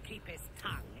prisoner can keep his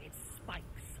tongue. Its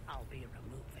spikes I'll be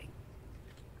removing.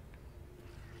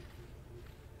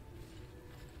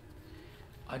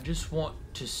 I just want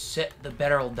to set the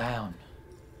barrel down.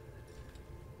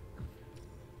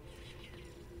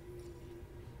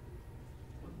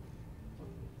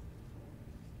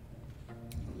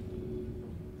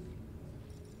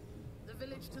 The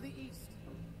village to the east.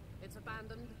 It's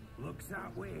abandoned. Looks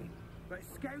that way. But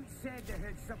scouts said they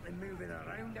heard something moving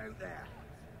around out there.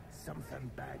 Something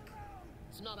big.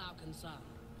 It's not our concern.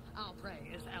 Our prey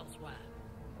is elsewhere.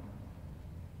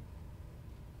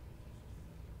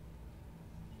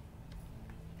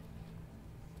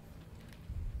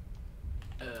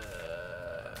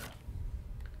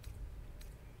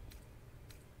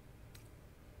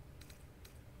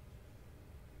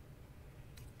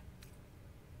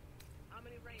 How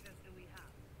many raiders do we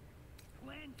have?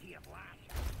 Plenty of lash.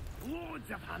 Loads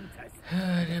of hunters.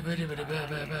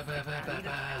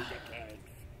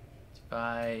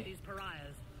 Bye. These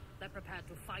pariahs, they're prepared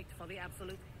to fight for the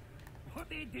absolute. What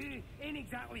they do ain't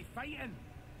exactly fighting.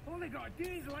 All they gotta do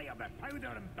is light up their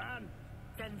powder and ban.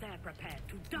 Then they're prepared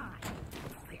to die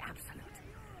for the absolute.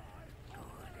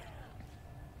 Good.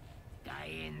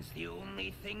 Dying's the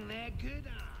only thing they're good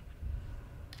at.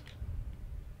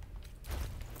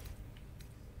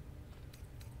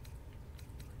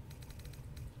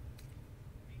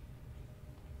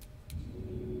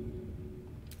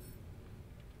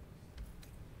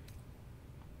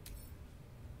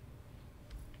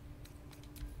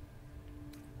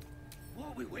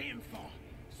 we waiting for?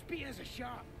 Spears are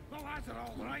sharp. The lads are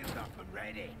all riled up and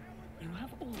ready. You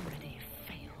have already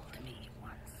failed me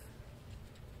once.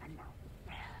 And now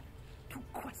dare to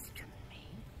question me?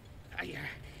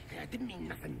 I didn't mean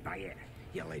nothing by it,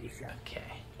 your ladyship. Okay.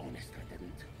 Honest, I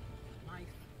didn't. Life,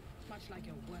 much like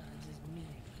your words, is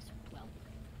meaningless. Well,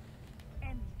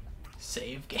 end.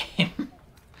 Save game.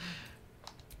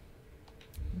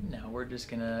 Now we're just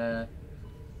gonna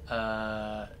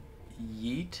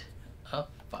yeet a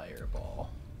fireball.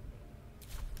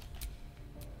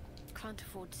 Can't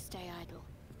afford to stay idle.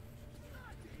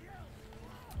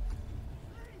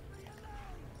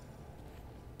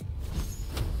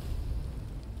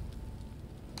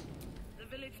 The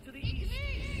village to the east.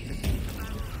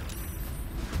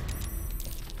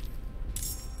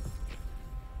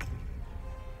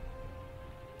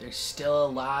 They're still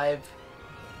alive.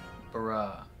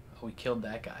 Bruh. Oh, we killed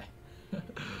that guy.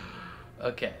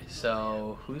 Okay,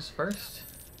 so who's first?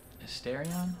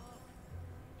 Asterion?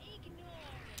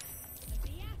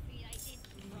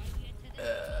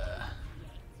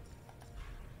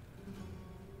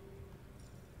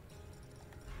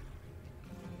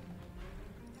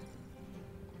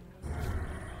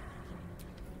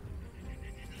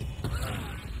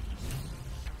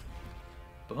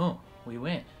 Boom, we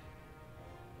win.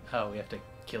 Oh, we have to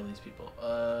kill these people.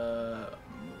 Time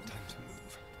to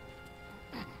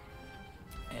move.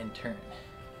 And turn.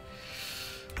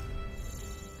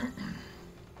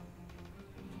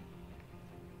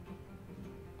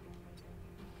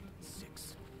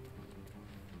 Six.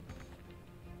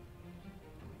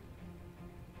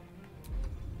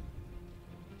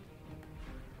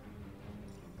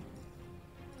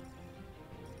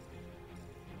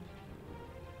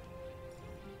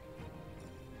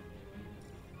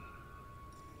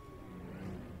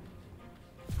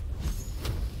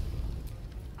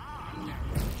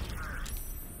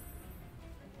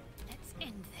 Let's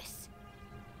end this.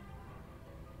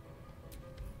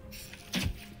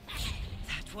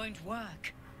 That won't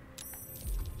work.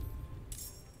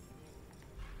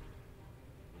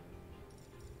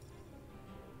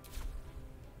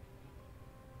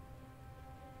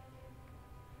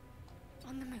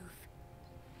 On the move.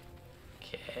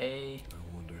 Okay.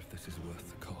 I wonder if this is worth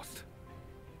the cost.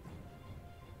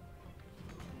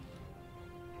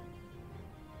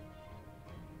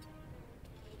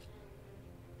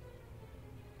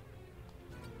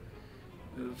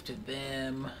 Move to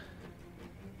them.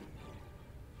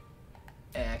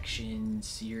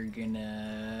 Actions, you're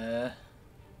gonna...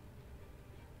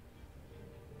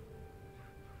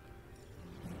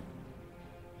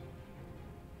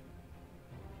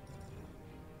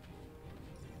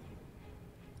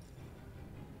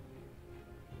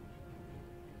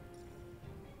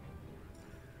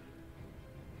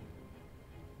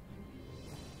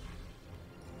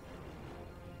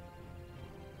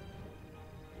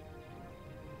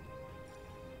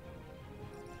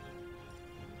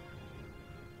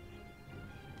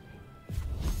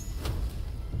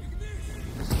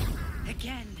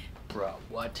 Again. Bro,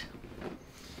 what?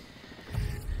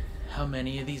 How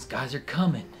many of these guys are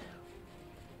coming?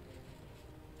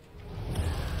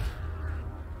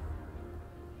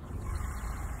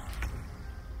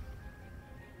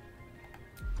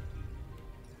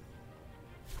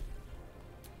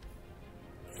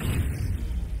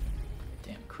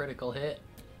 Damn, critical hit.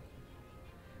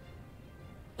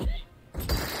 Okay,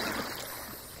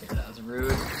 that was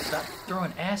rude. Stop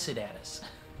throwing acid at us.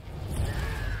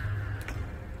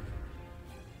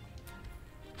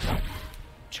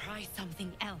 Try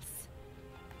something else.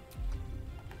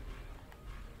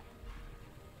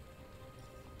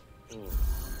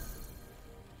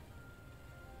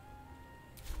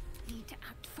 Need to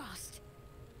act fast.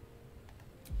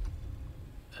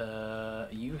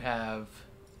 You have...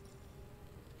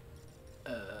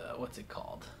 what's it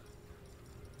called?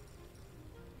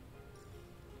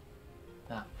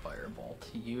 Not firebolt.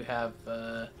 You have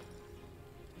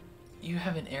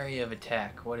an area of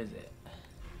attack. What is it?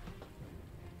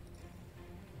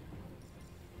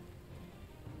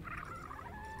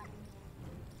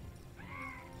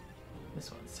 This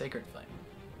one, Sacred Flame.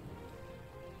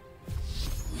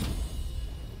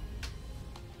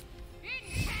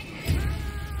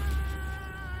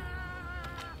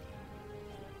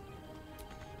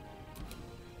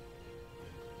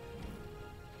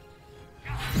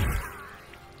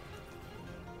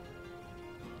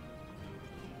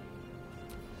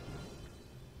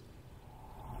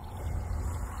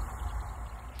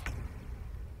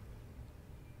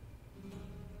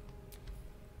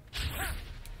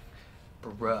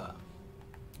 Bruh.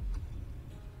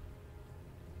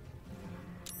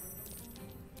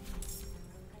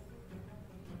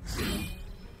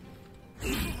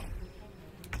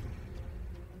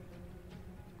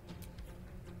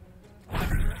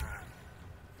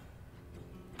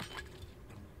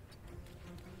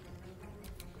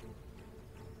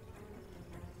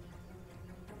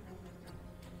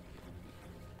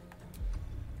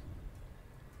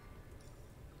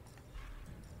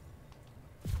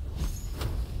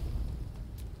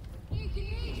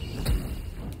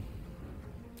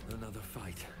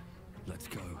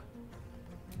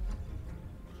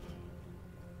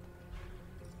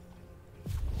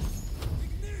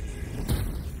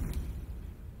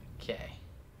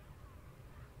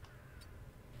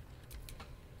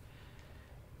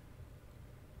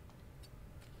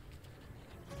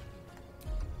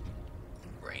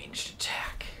 Ranged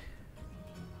attack.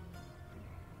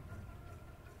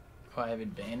 Oh, I have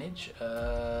advantage?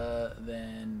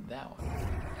 Then that one.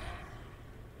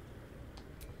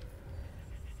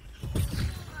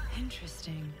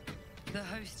 Interesting. The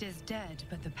host is dead,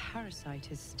 but the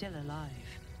parasite is still alive.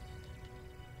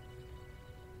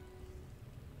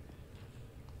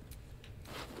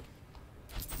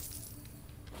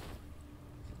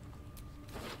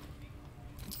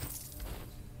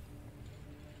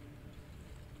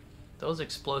 Those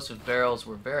explosive barrels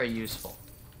were very useful.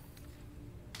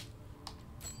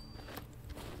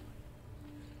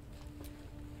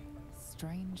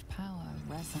 Strange power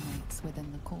resonates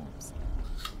within the corpse.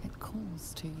 It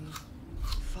calls to you.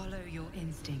 Follow your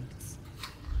instincts.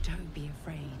 Don't be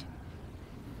afraid.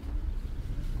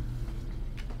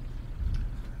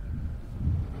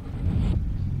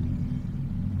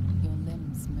 Your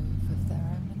limbs move of their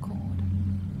own accord.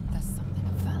 There's something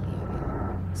of value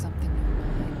in, something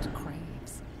your mind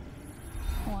craves.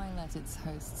 Why let its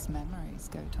host's memories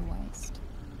go to waste?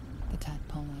 The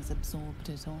tadpole has absorbed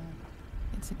it all.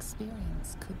 Its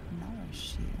experience could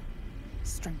nourish you,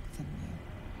 strengthen you.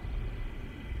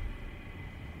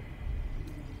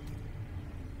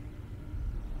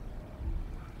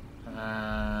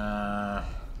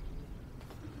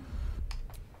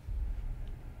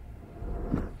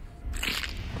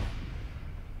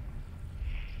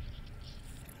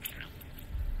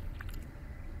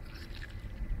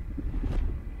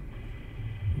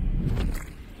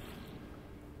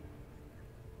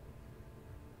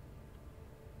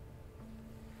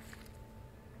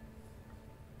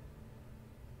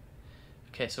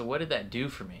 Okay, so what did that do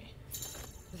for me?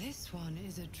 This one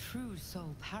is a true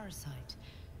soul parasite.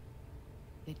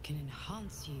 It can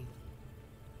enhance you.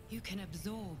 You can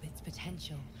absorb its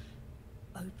potential.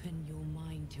 Open your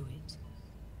mind to it.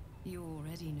 You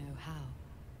already know how.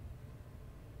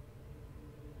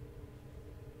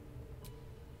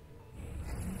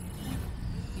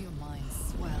 Your mind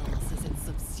swells as it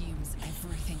subsumes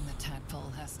everything the tadpole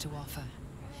has to offer.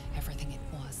 Everything it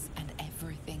was and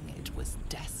everything it was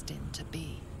destined to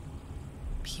be.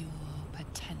 Pure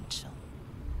potential.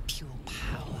 Pure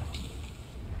power.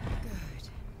 Good.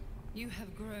 You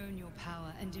have grown your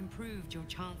power and improved your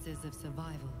chances of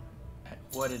survival.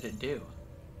 What did it do?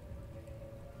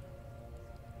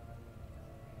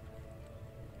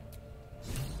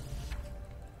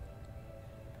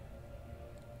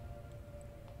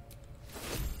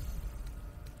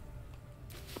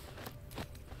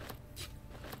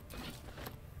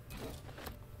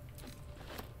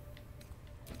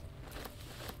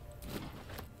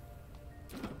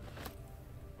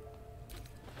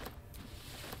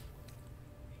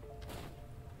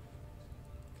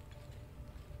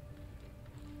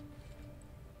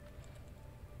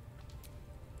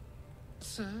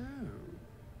 So,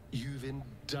 you've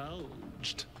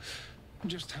indulged.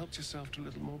 Just helped yourself to a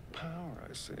little more power,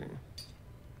 I see.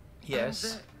 Yes.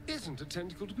 And there isn't a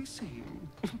tentacle to be seen.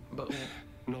 But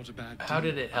not a bad how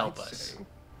deal, did it help I'd us? say.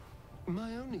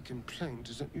 My only complaint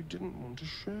is that you didn't want to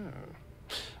share.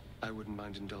 I wouldn't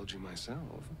mind indulging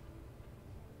myself.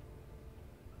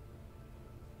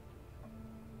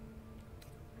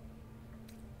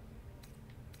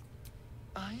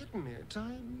 I admit,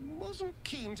 I wasn't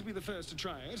keen to be the first to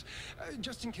try it,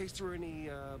 just in case there were any,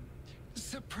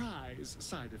 surprise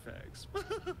side effects.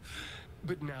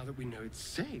 But now that we know it's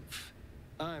safe,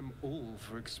 I'm all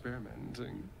for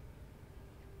experimenting.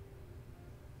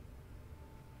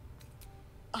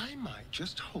 I might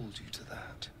just hold you to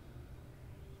that.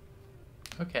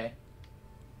 Okay.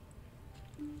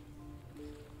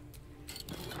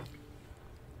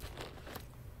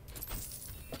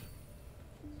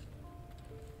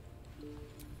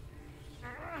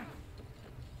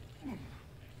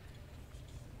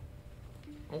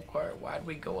 Okay, why'd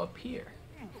we go up here?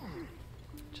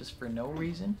 Just for no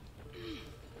reason?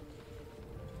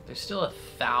 There's still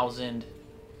 1,000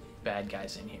 bad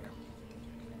guys in here.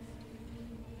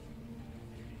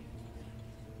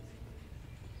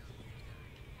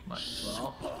 Might as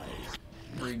well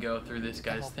re-go through this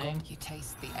guy's thing. You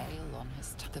taste the ale on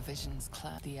his the visions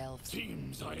cloud the elves.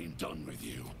 Seems I ain't done with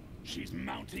you. She's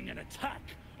mounting an attack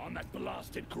on that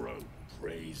blasted grove.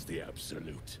 Praise the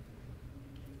Absolute.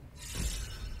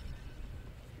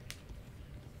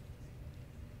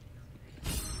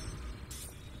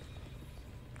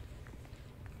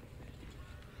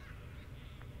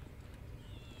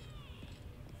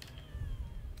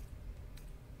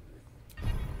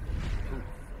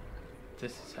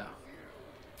 This is how.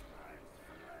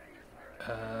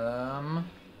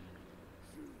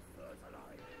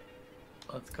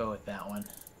 Let's go with that one.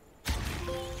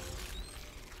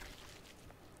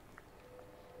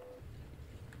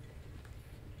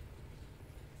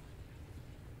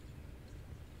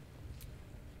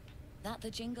 That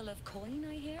the jingle of coin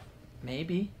I hear?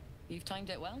 Maybe. You've timed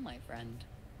it well, my friend.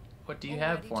 What do you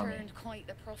have for me? Turned quite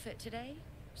the profit today,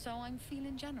 so I'm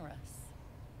feeling generous.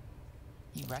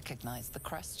 You recognize the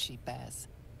crest she bears,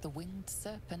 the winged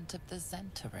serpent of the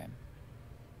Zentarim.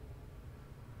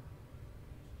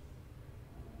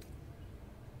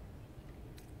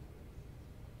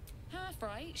 Half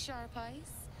right, sharp eyes.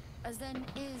 As then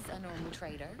is a normal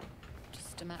trader.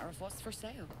 Just a matter of what's for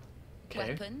sale.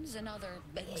 Okay. Weapons and other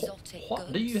exotic What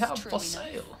goods. do you have true for enough.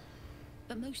 sale?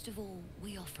 But most of all,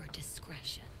 we offer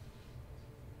discretion.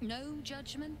 No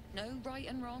judgment, no right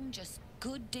and wrong, just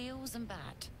good deals and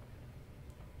bad.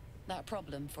 That a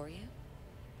problem for you?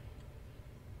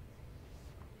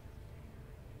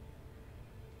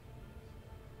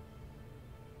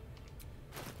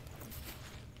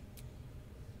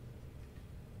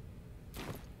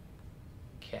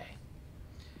 Okay.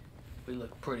 We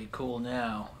look pretty cool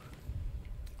now.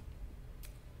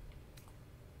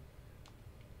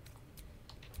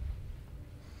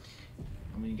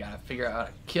 We gotta figure out how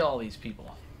to kill all these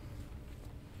people.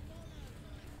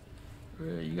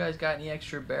 You guys got any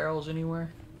extra barrels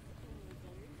anywhere?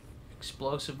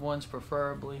 Explosive ones,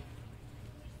 preferably.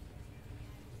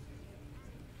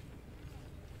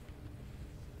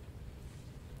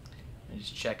 Let me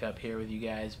just check up here with you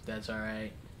guys, if that's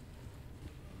alright.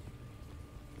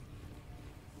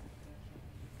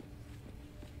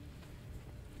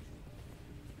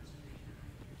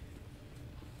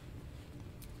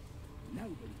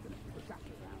 Nobody's gonna push up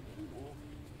around anymore.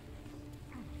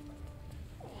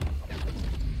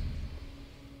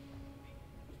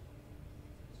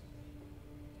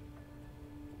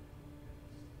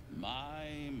 My.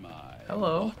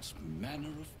 Hello. What manner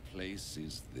of place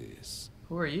is this?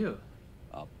 Who are you?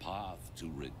 A path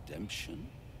to redemption?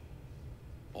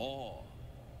 Or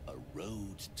a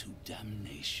road to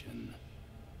damnation?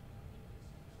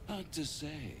 Hard to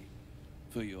say,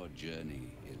 for your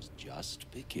journey is just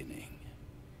beginning.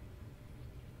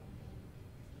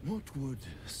 What would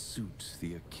suit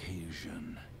the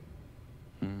occasion?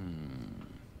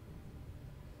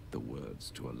 The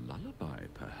words to a lullaby,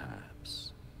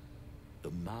 perhaps. The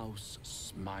mouse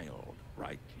smiled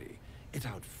brightly. It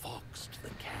outfoxed the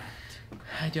cat.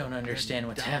 I don't understand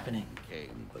what's happening.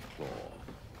 Came the claw.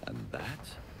 And that,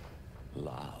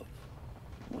 love,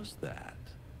 was that.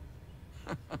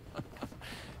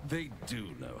 They do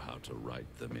know how to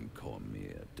write them in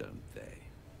Cormier, don't they?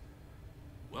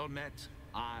 Well met,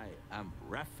 I am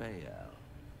Raphael.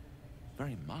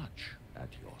 Very much at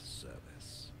your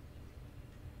service.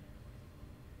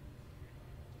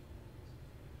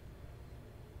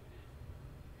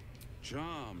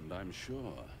 Charmed, I'm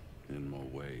sure, in more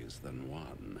ways than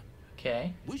one.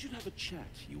 Okay. We should have a chat,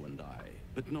 you and I,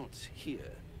 but not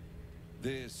here.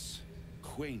 This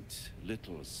quaint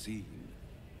little scene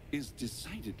is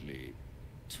decidedly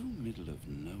too middle of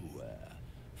nowhere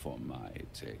for my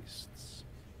tastes.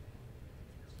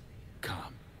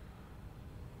 Come.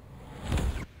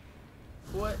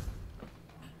 What?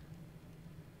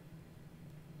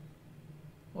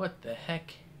 What the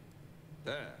heck?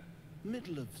 There,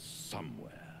 middle of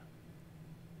somewhere.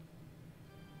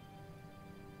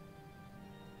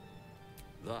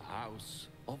 The House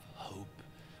of Hope,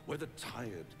 where the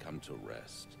tired come to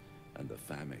rest and the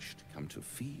famished come to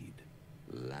feed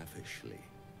lavishly.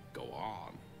 Go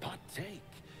on, partake,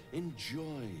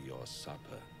 enjoy your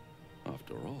supper.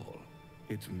 After all,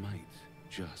 it might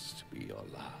just be your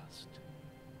last.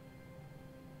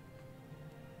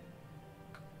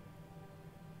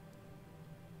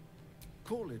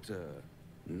 Call it a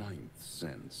ninth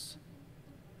sense.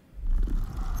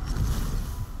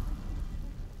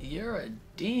 You're a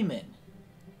demon.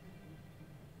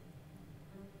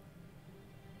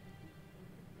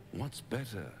 What's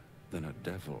better than a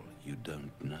devil you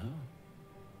don't know?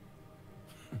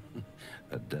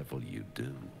 A devil you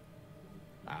do.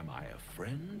 Am I a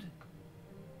friend?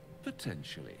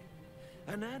 Potentially.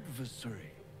 An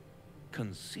adversary?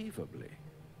 Conceivably.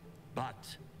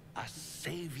 But a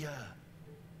savior?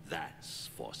 That's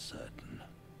for certain.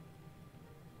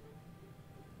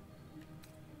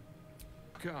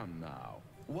 Come now,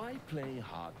 why play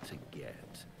hard to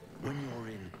get when you're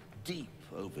in deep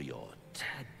over your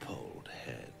tadpoled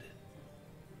head?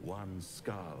 One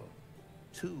skull,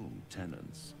 two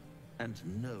tenants, and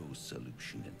no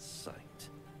solution in sight.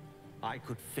 I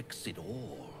could fix it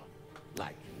all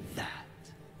like that.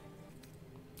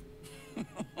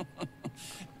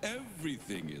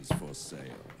 Everything is for sale.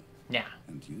 Yeah.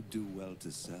 And you do well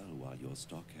to sell while your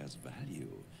stock has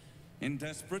value. In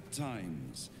desperate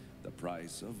times, the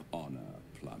price of honor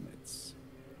plummets.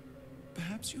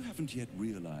 Perhaps you haven't yet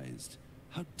realized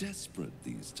how desperate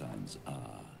these times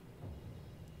are.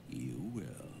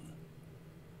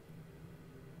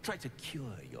 Try to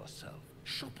cure yourself.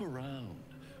 Shop around.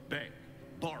 Beg,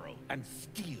 borrow, and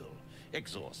steal.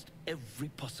 Exhaust every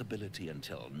possibility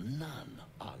until none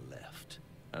are left.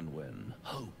 And when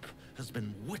hope has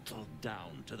been whittled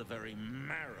down to the very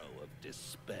marrow of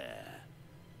despair,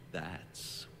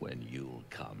 that's when you'll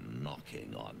come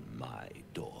knocking on my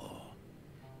door.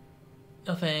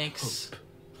 No thanks.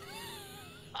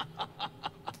 I'm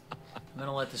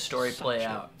gonna let the story play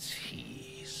out.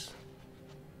 Tease.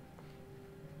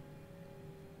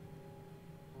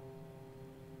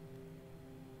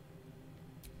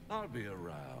 I'll be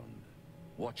around,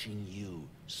 watching you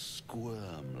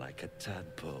squirm like a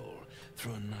tadpole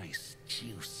through a nice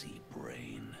juicy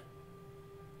brain.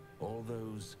 All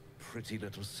those pretty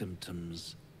little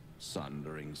symptoms,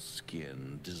 sundering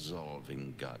skin,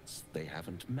 dissolving guts, they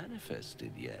haven't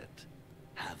manifested yet,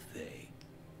 have they?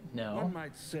 No. One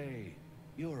might say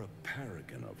you're a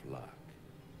paragon of luck.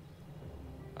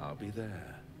 I'll be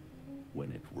there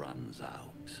when it runs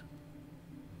out.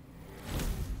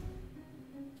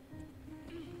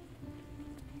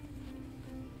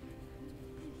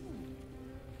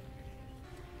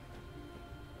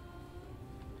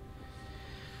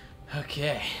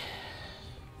 Okay.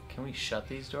 Can we shut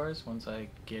these doors once I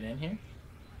get in here?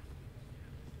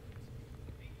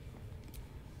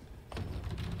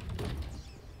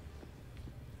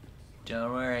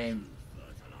 Don't worry.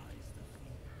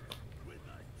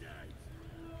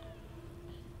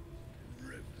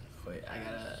 Wait, I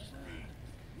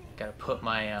gotta put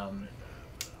my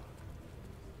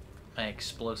my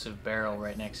explosive barrel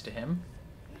right next to him.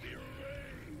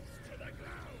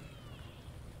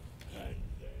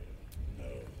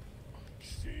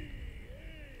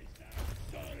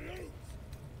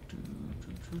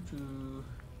 You'll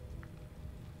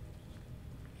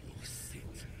sit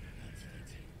and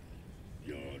eat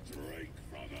your drink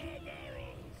from her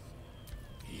barrels.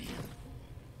 He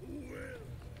will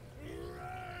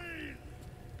reign.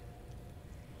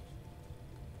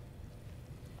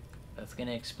 That's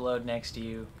gonna explode next to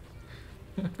you.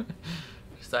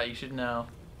 Just thought you should know.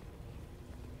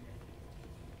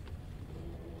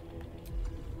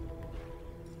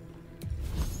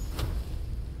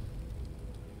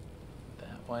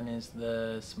 One is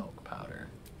the smoke powder.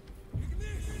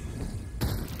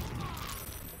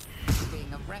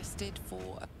 Being arrested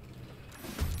for...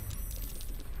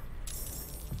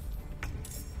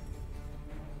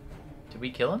 Did we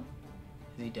kill him?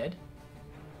 Is he dead?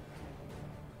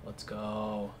 Let's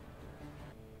go.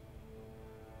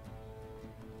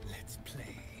 Let's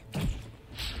play.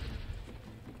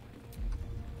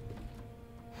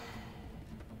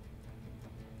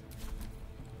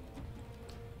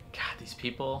 These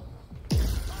people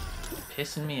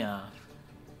pissing me off.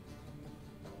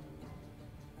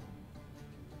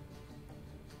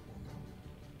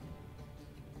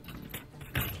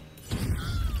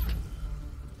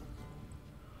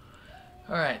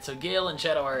 Alright, so Gale and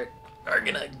Shadowheart are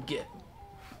gonna get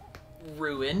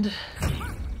ruined.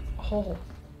 Oh,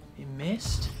 he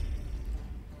missed.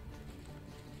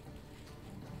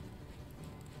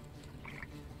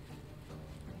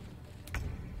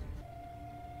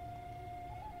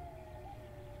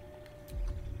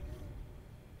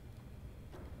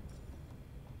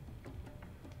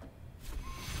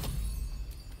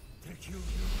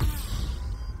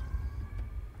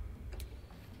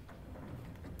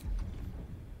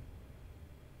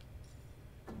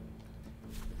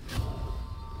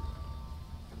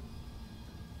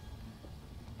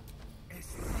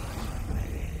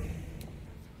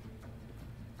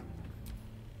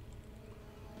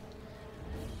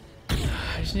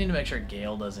 I just need to make sure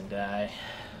Gale doesn't die.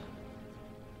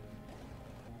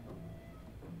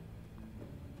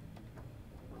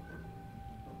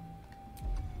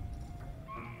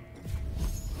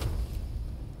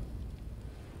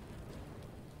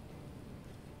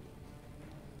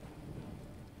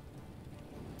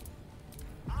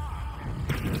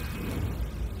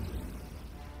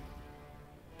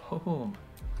 Boom.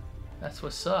 That's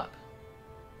what's up.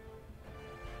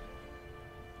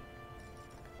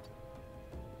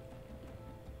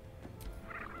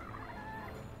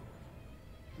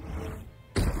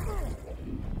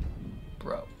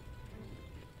 Bro.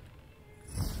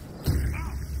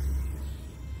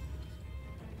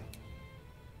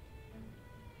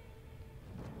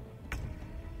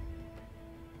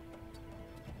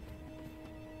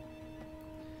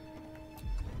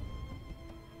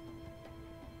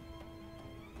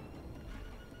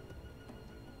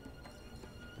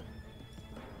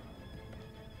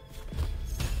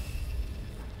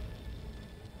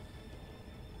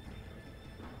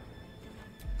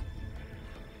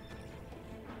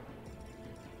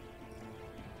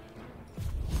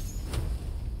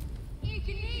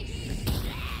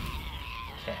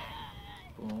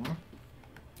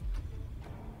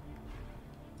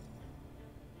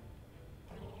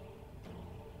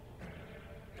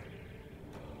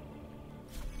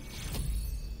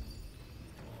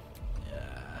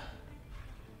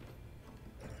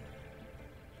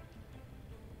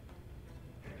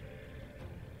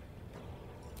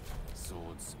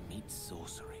 swords meet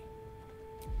sorcery.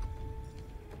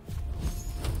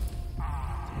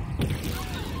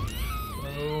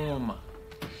 Boom.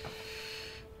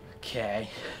 Okay.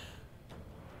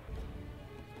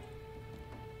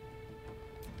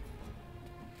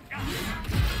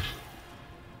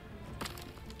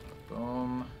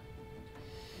 Boom.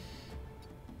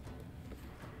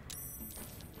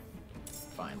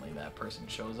 Finally, that person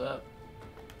shows up.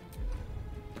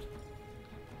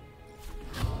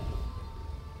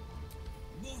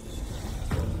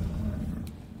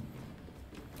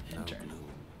 Intern.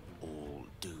 All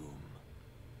doom.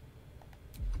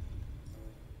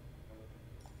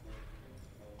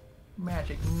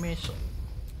 Magic missile.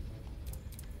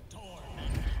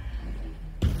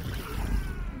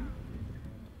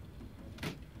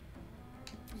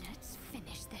 Let's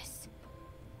finish this.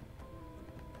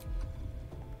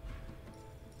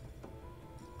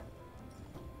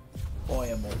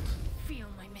 Firebolt. Feel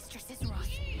my mistress's wrath.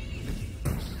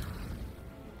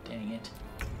 Dang it.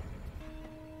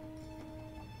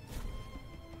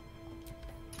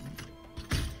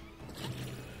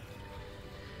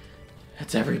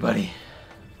 That's everybody.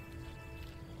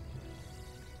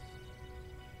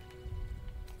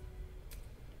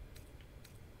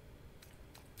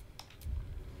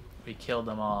 We killed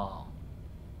them all.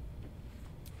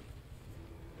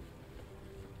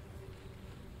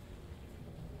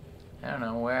 I don't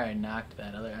know where I knocked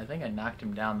that other. I think I knocked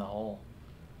him down the hole.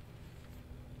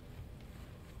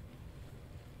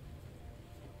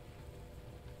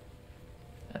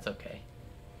 That's okay.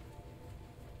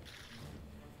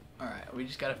 Alright, we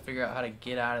just gotta figure out how to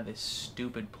get out of this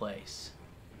stupid place.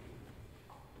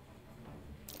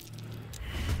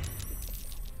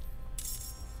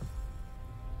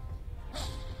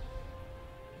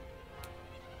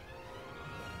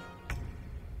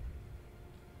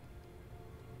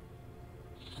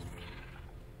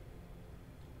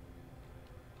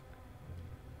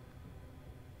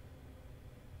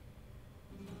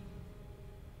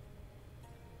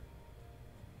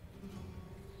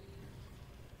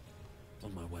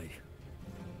 On my way.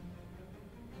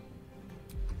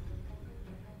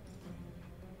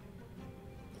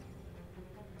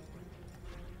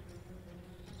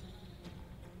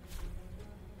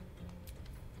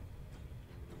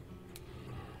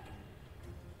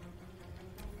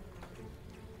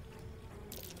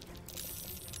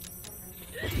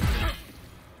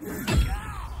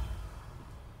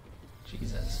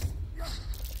 Jesus.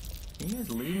 Can you guys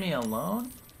leave me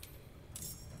alone?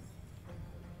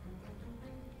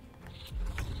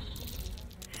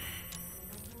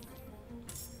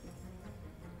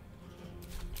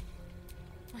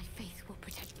 My faith will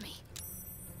protect me.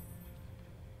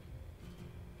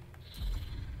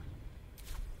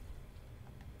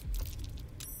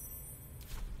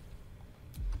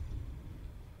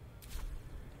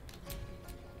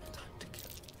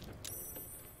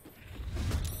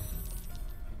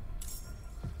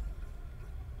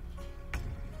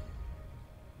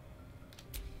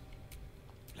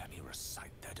 Let me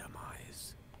recite their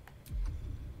demise.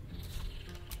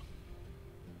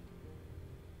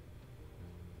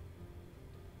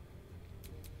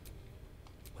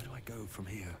 Where do I go from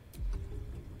here?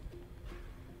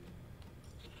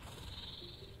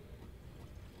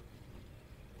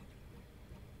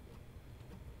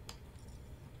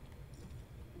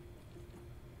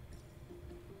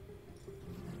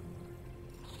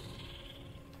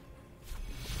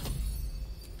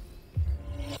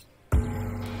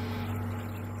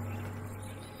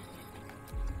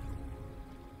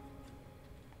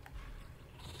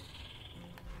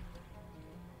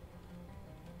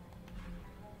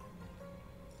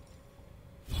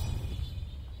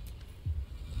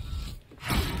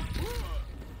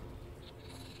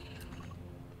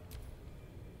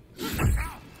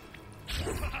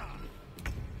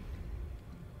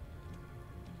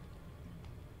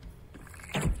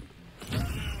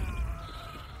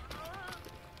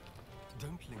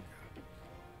 Don't linger.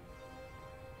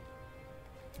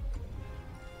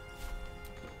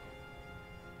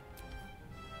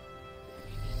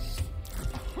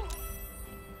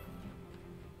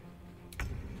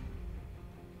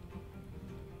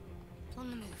 On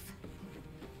the move.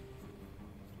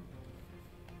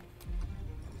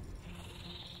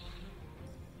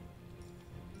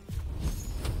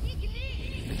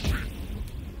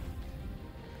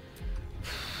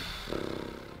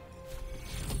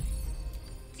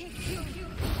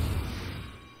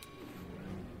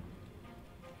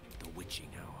 The witching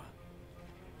hour.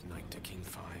 Knight to King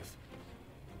 5.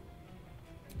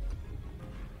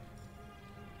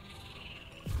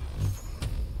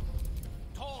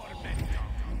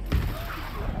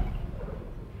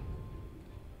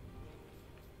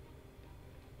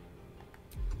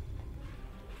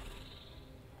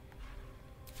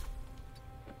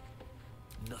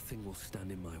 Nothing will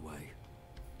stand in my way.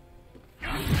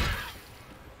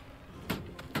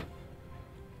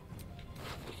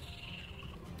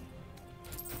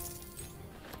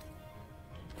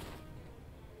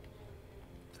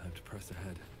 Time to press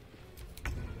ahead.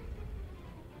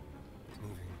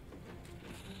 Moving.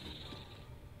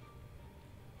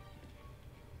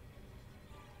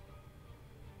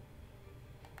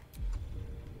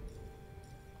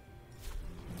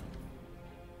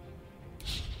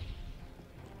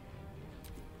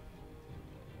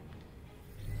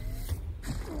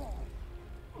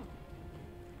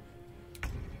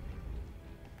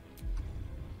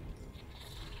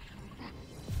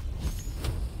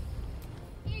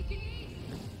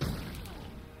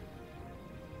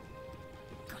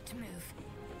 Got to move.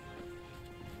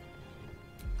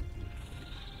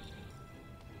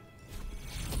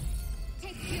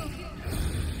 Take fuel.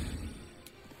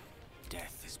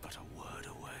 Death is but a word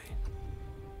away.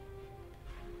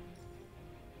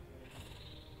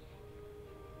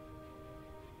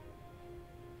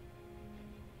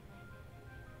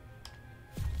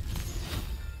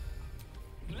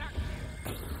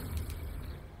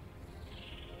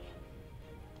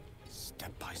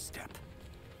 Step by step.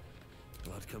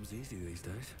 Blood comes easy these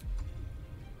days.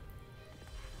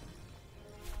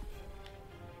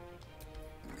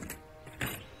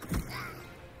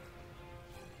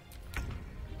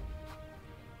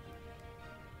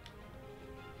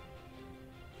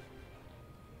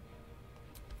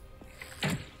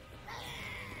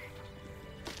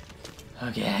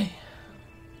 Okay.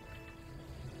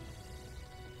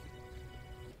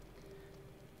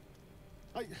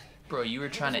 Bro, you were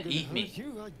trying to eat me.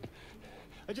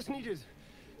 I just needed,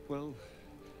 well,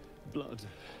 blood.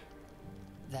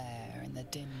 There in the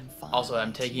dim fire. Also,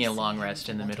 I'm taking a long rest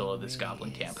in the middle of this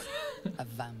goblin camp. A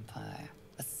vampire,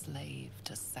 a slave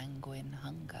to sanguine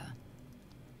hunger.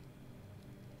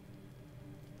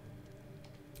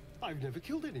 I've never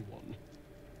killed anyone.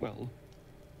 Well,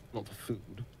 not for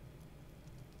food.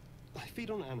 I feed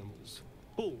on animals,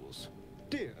 bulls,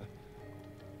 deer,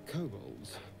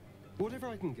 kobolds, whatever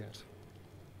I can get.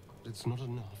 But it's not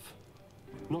enough.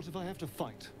 Not if I have to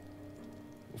fight.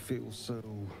 I feel so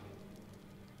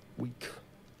weak.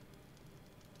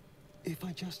 If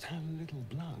I just had a little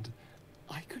blood,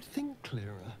 I could think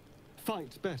clearer,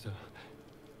 fight better.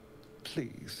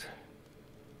 Please.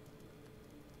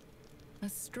 A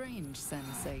strange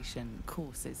sensation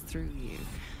courses through you,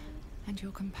 and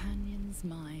your companion's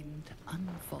mind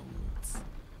unfolds,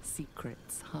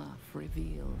 secrets half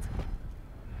revealed.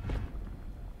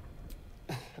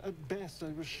 At best,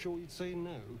 I was sure you'd say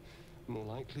no. More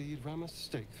likely, you'd ram a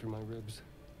stake through my ribs.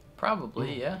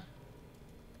 Probably, yeah.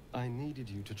 I needed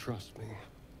you to trust me.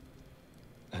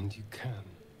 And you can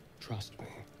trust me.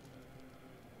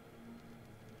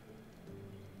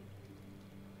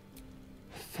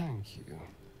 Thank you.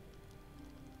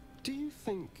 Do you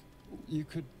think you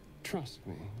could trust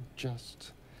me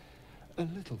just a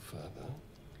little further?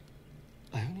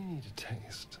 I only need a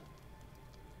taste.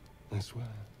 I swear.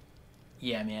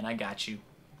 Yeah, man, I got you.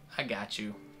 I got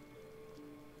you.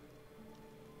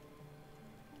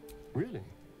 Really?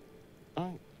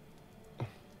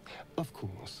 Of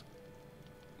course.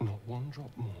 Not one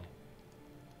drop more.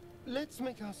 Let's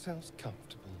make ourselves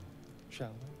comfortable,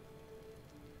 shall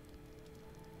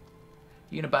we?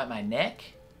 You gonna bite my neck?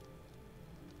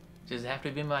 Does it have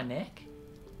to be my neck?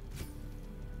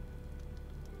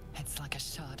 It's like a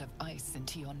shard of ice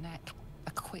into your neck.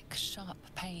 A quick, sharp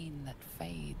pain that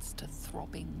fades to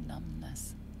throbbing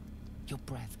numbness. Your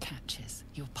breath catches,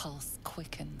 your pulse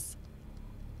quickens.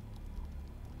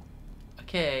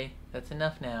 Okay, that's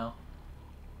enough now.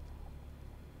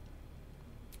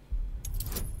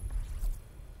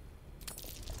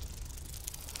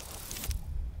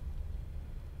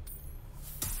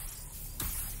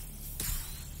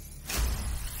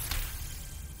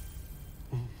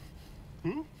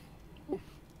 Hmm?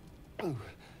 Oh,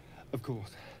 of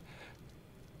course.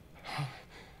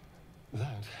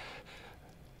 That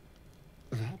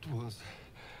was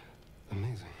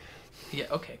amazing. Yeah,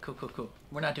 okay, cool.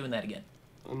 We're not doing that again.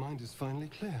 My mind is finally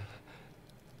clear.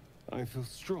 I feel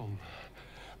strong.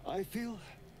 I feel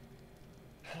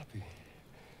happy.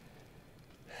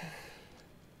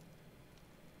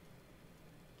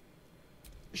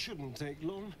 Shouldn't take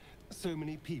long. So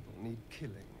many people need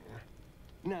killing.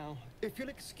 Now, if you'll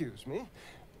excuse me,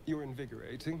 you're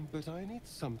invigorating, but I need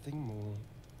something more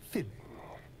filling.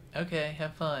 Okay,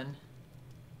 have fun.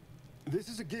 This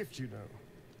is a gift, you know.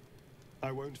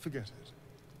 I won't forget it.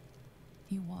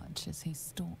 You watch as he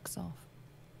stalks off,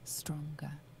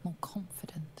 stronger, more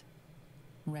confident,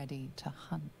 ready to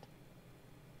hunt.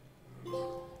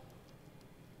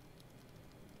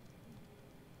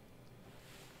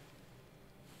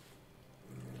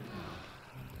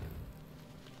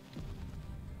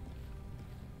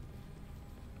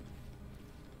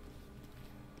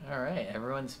 Alright,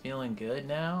 everyone's feeling good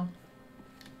now?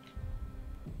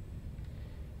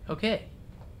 Okay,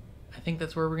 I think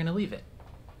that's where we're gonna leave it.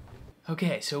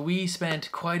 Okay, so we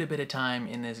spent quite a bit of time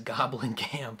in this goblin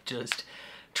camp just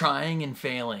trying and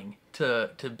failing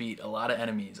to beat a lot of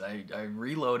enemies. I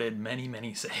reloaded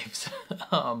many saves,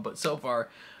 but so far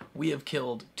we have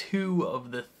killed 2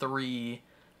 of the 3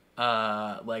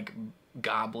 like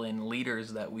goblin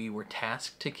leaders that we were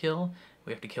tasked to kill.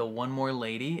 We have to kill 1 more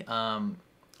lady.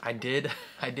 I did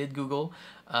Google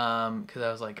because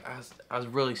I was like I was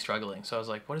really struggling, so I was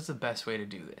like, what is the best way to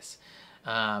do this?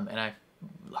 And I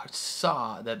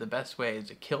saw that the best way is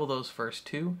to kill those first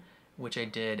 2, which I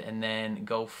did, and then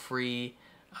go free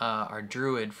our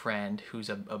druid friend who's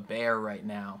a bear right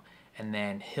now, and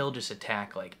then he'll just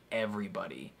attack like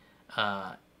everybody,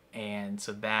 and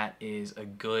so that is a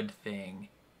good thing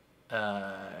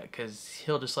because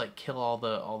he'll just like kill all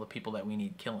the people that we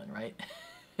need killing, right?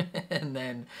 and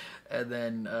then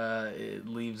it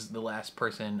leaves the last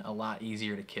person a lot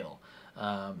easier to kill.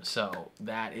 So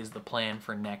that is the plan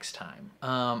for next time.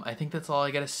 I think that's all I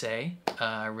gotta say.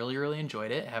 I really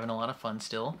enjoyed it, having a lot of fun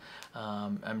still.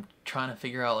 I'm trying to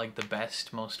figure out like the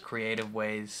best, most creative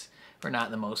ways, or not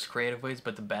the most creative ways,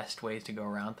 but the best ways to go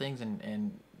around things,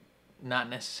 and not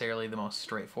necessarily the most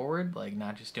straightforward, like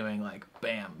not just doing like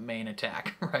bam, main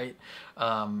attack, right?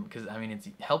 Because I mean it's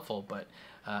helpful, but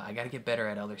I gotta get better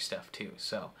at other stuff too.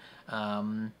 So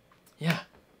yeah,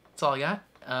 that's all I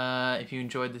got. If you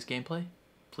enjoyed this gameplay,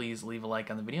 please leave a like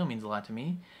on the video. It means a lot to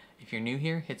me. If you're new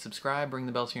here, hit subscribe, ring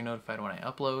the bell so you're notified when I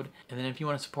upload. And then if you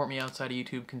want to support me outside of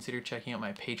YouTube, consider checking out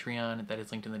my Patreon. That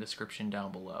is linked in the description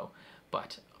down below.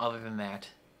 But other than that,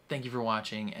 thank you for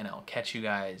watching, and I'll catch you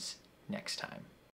guys next time.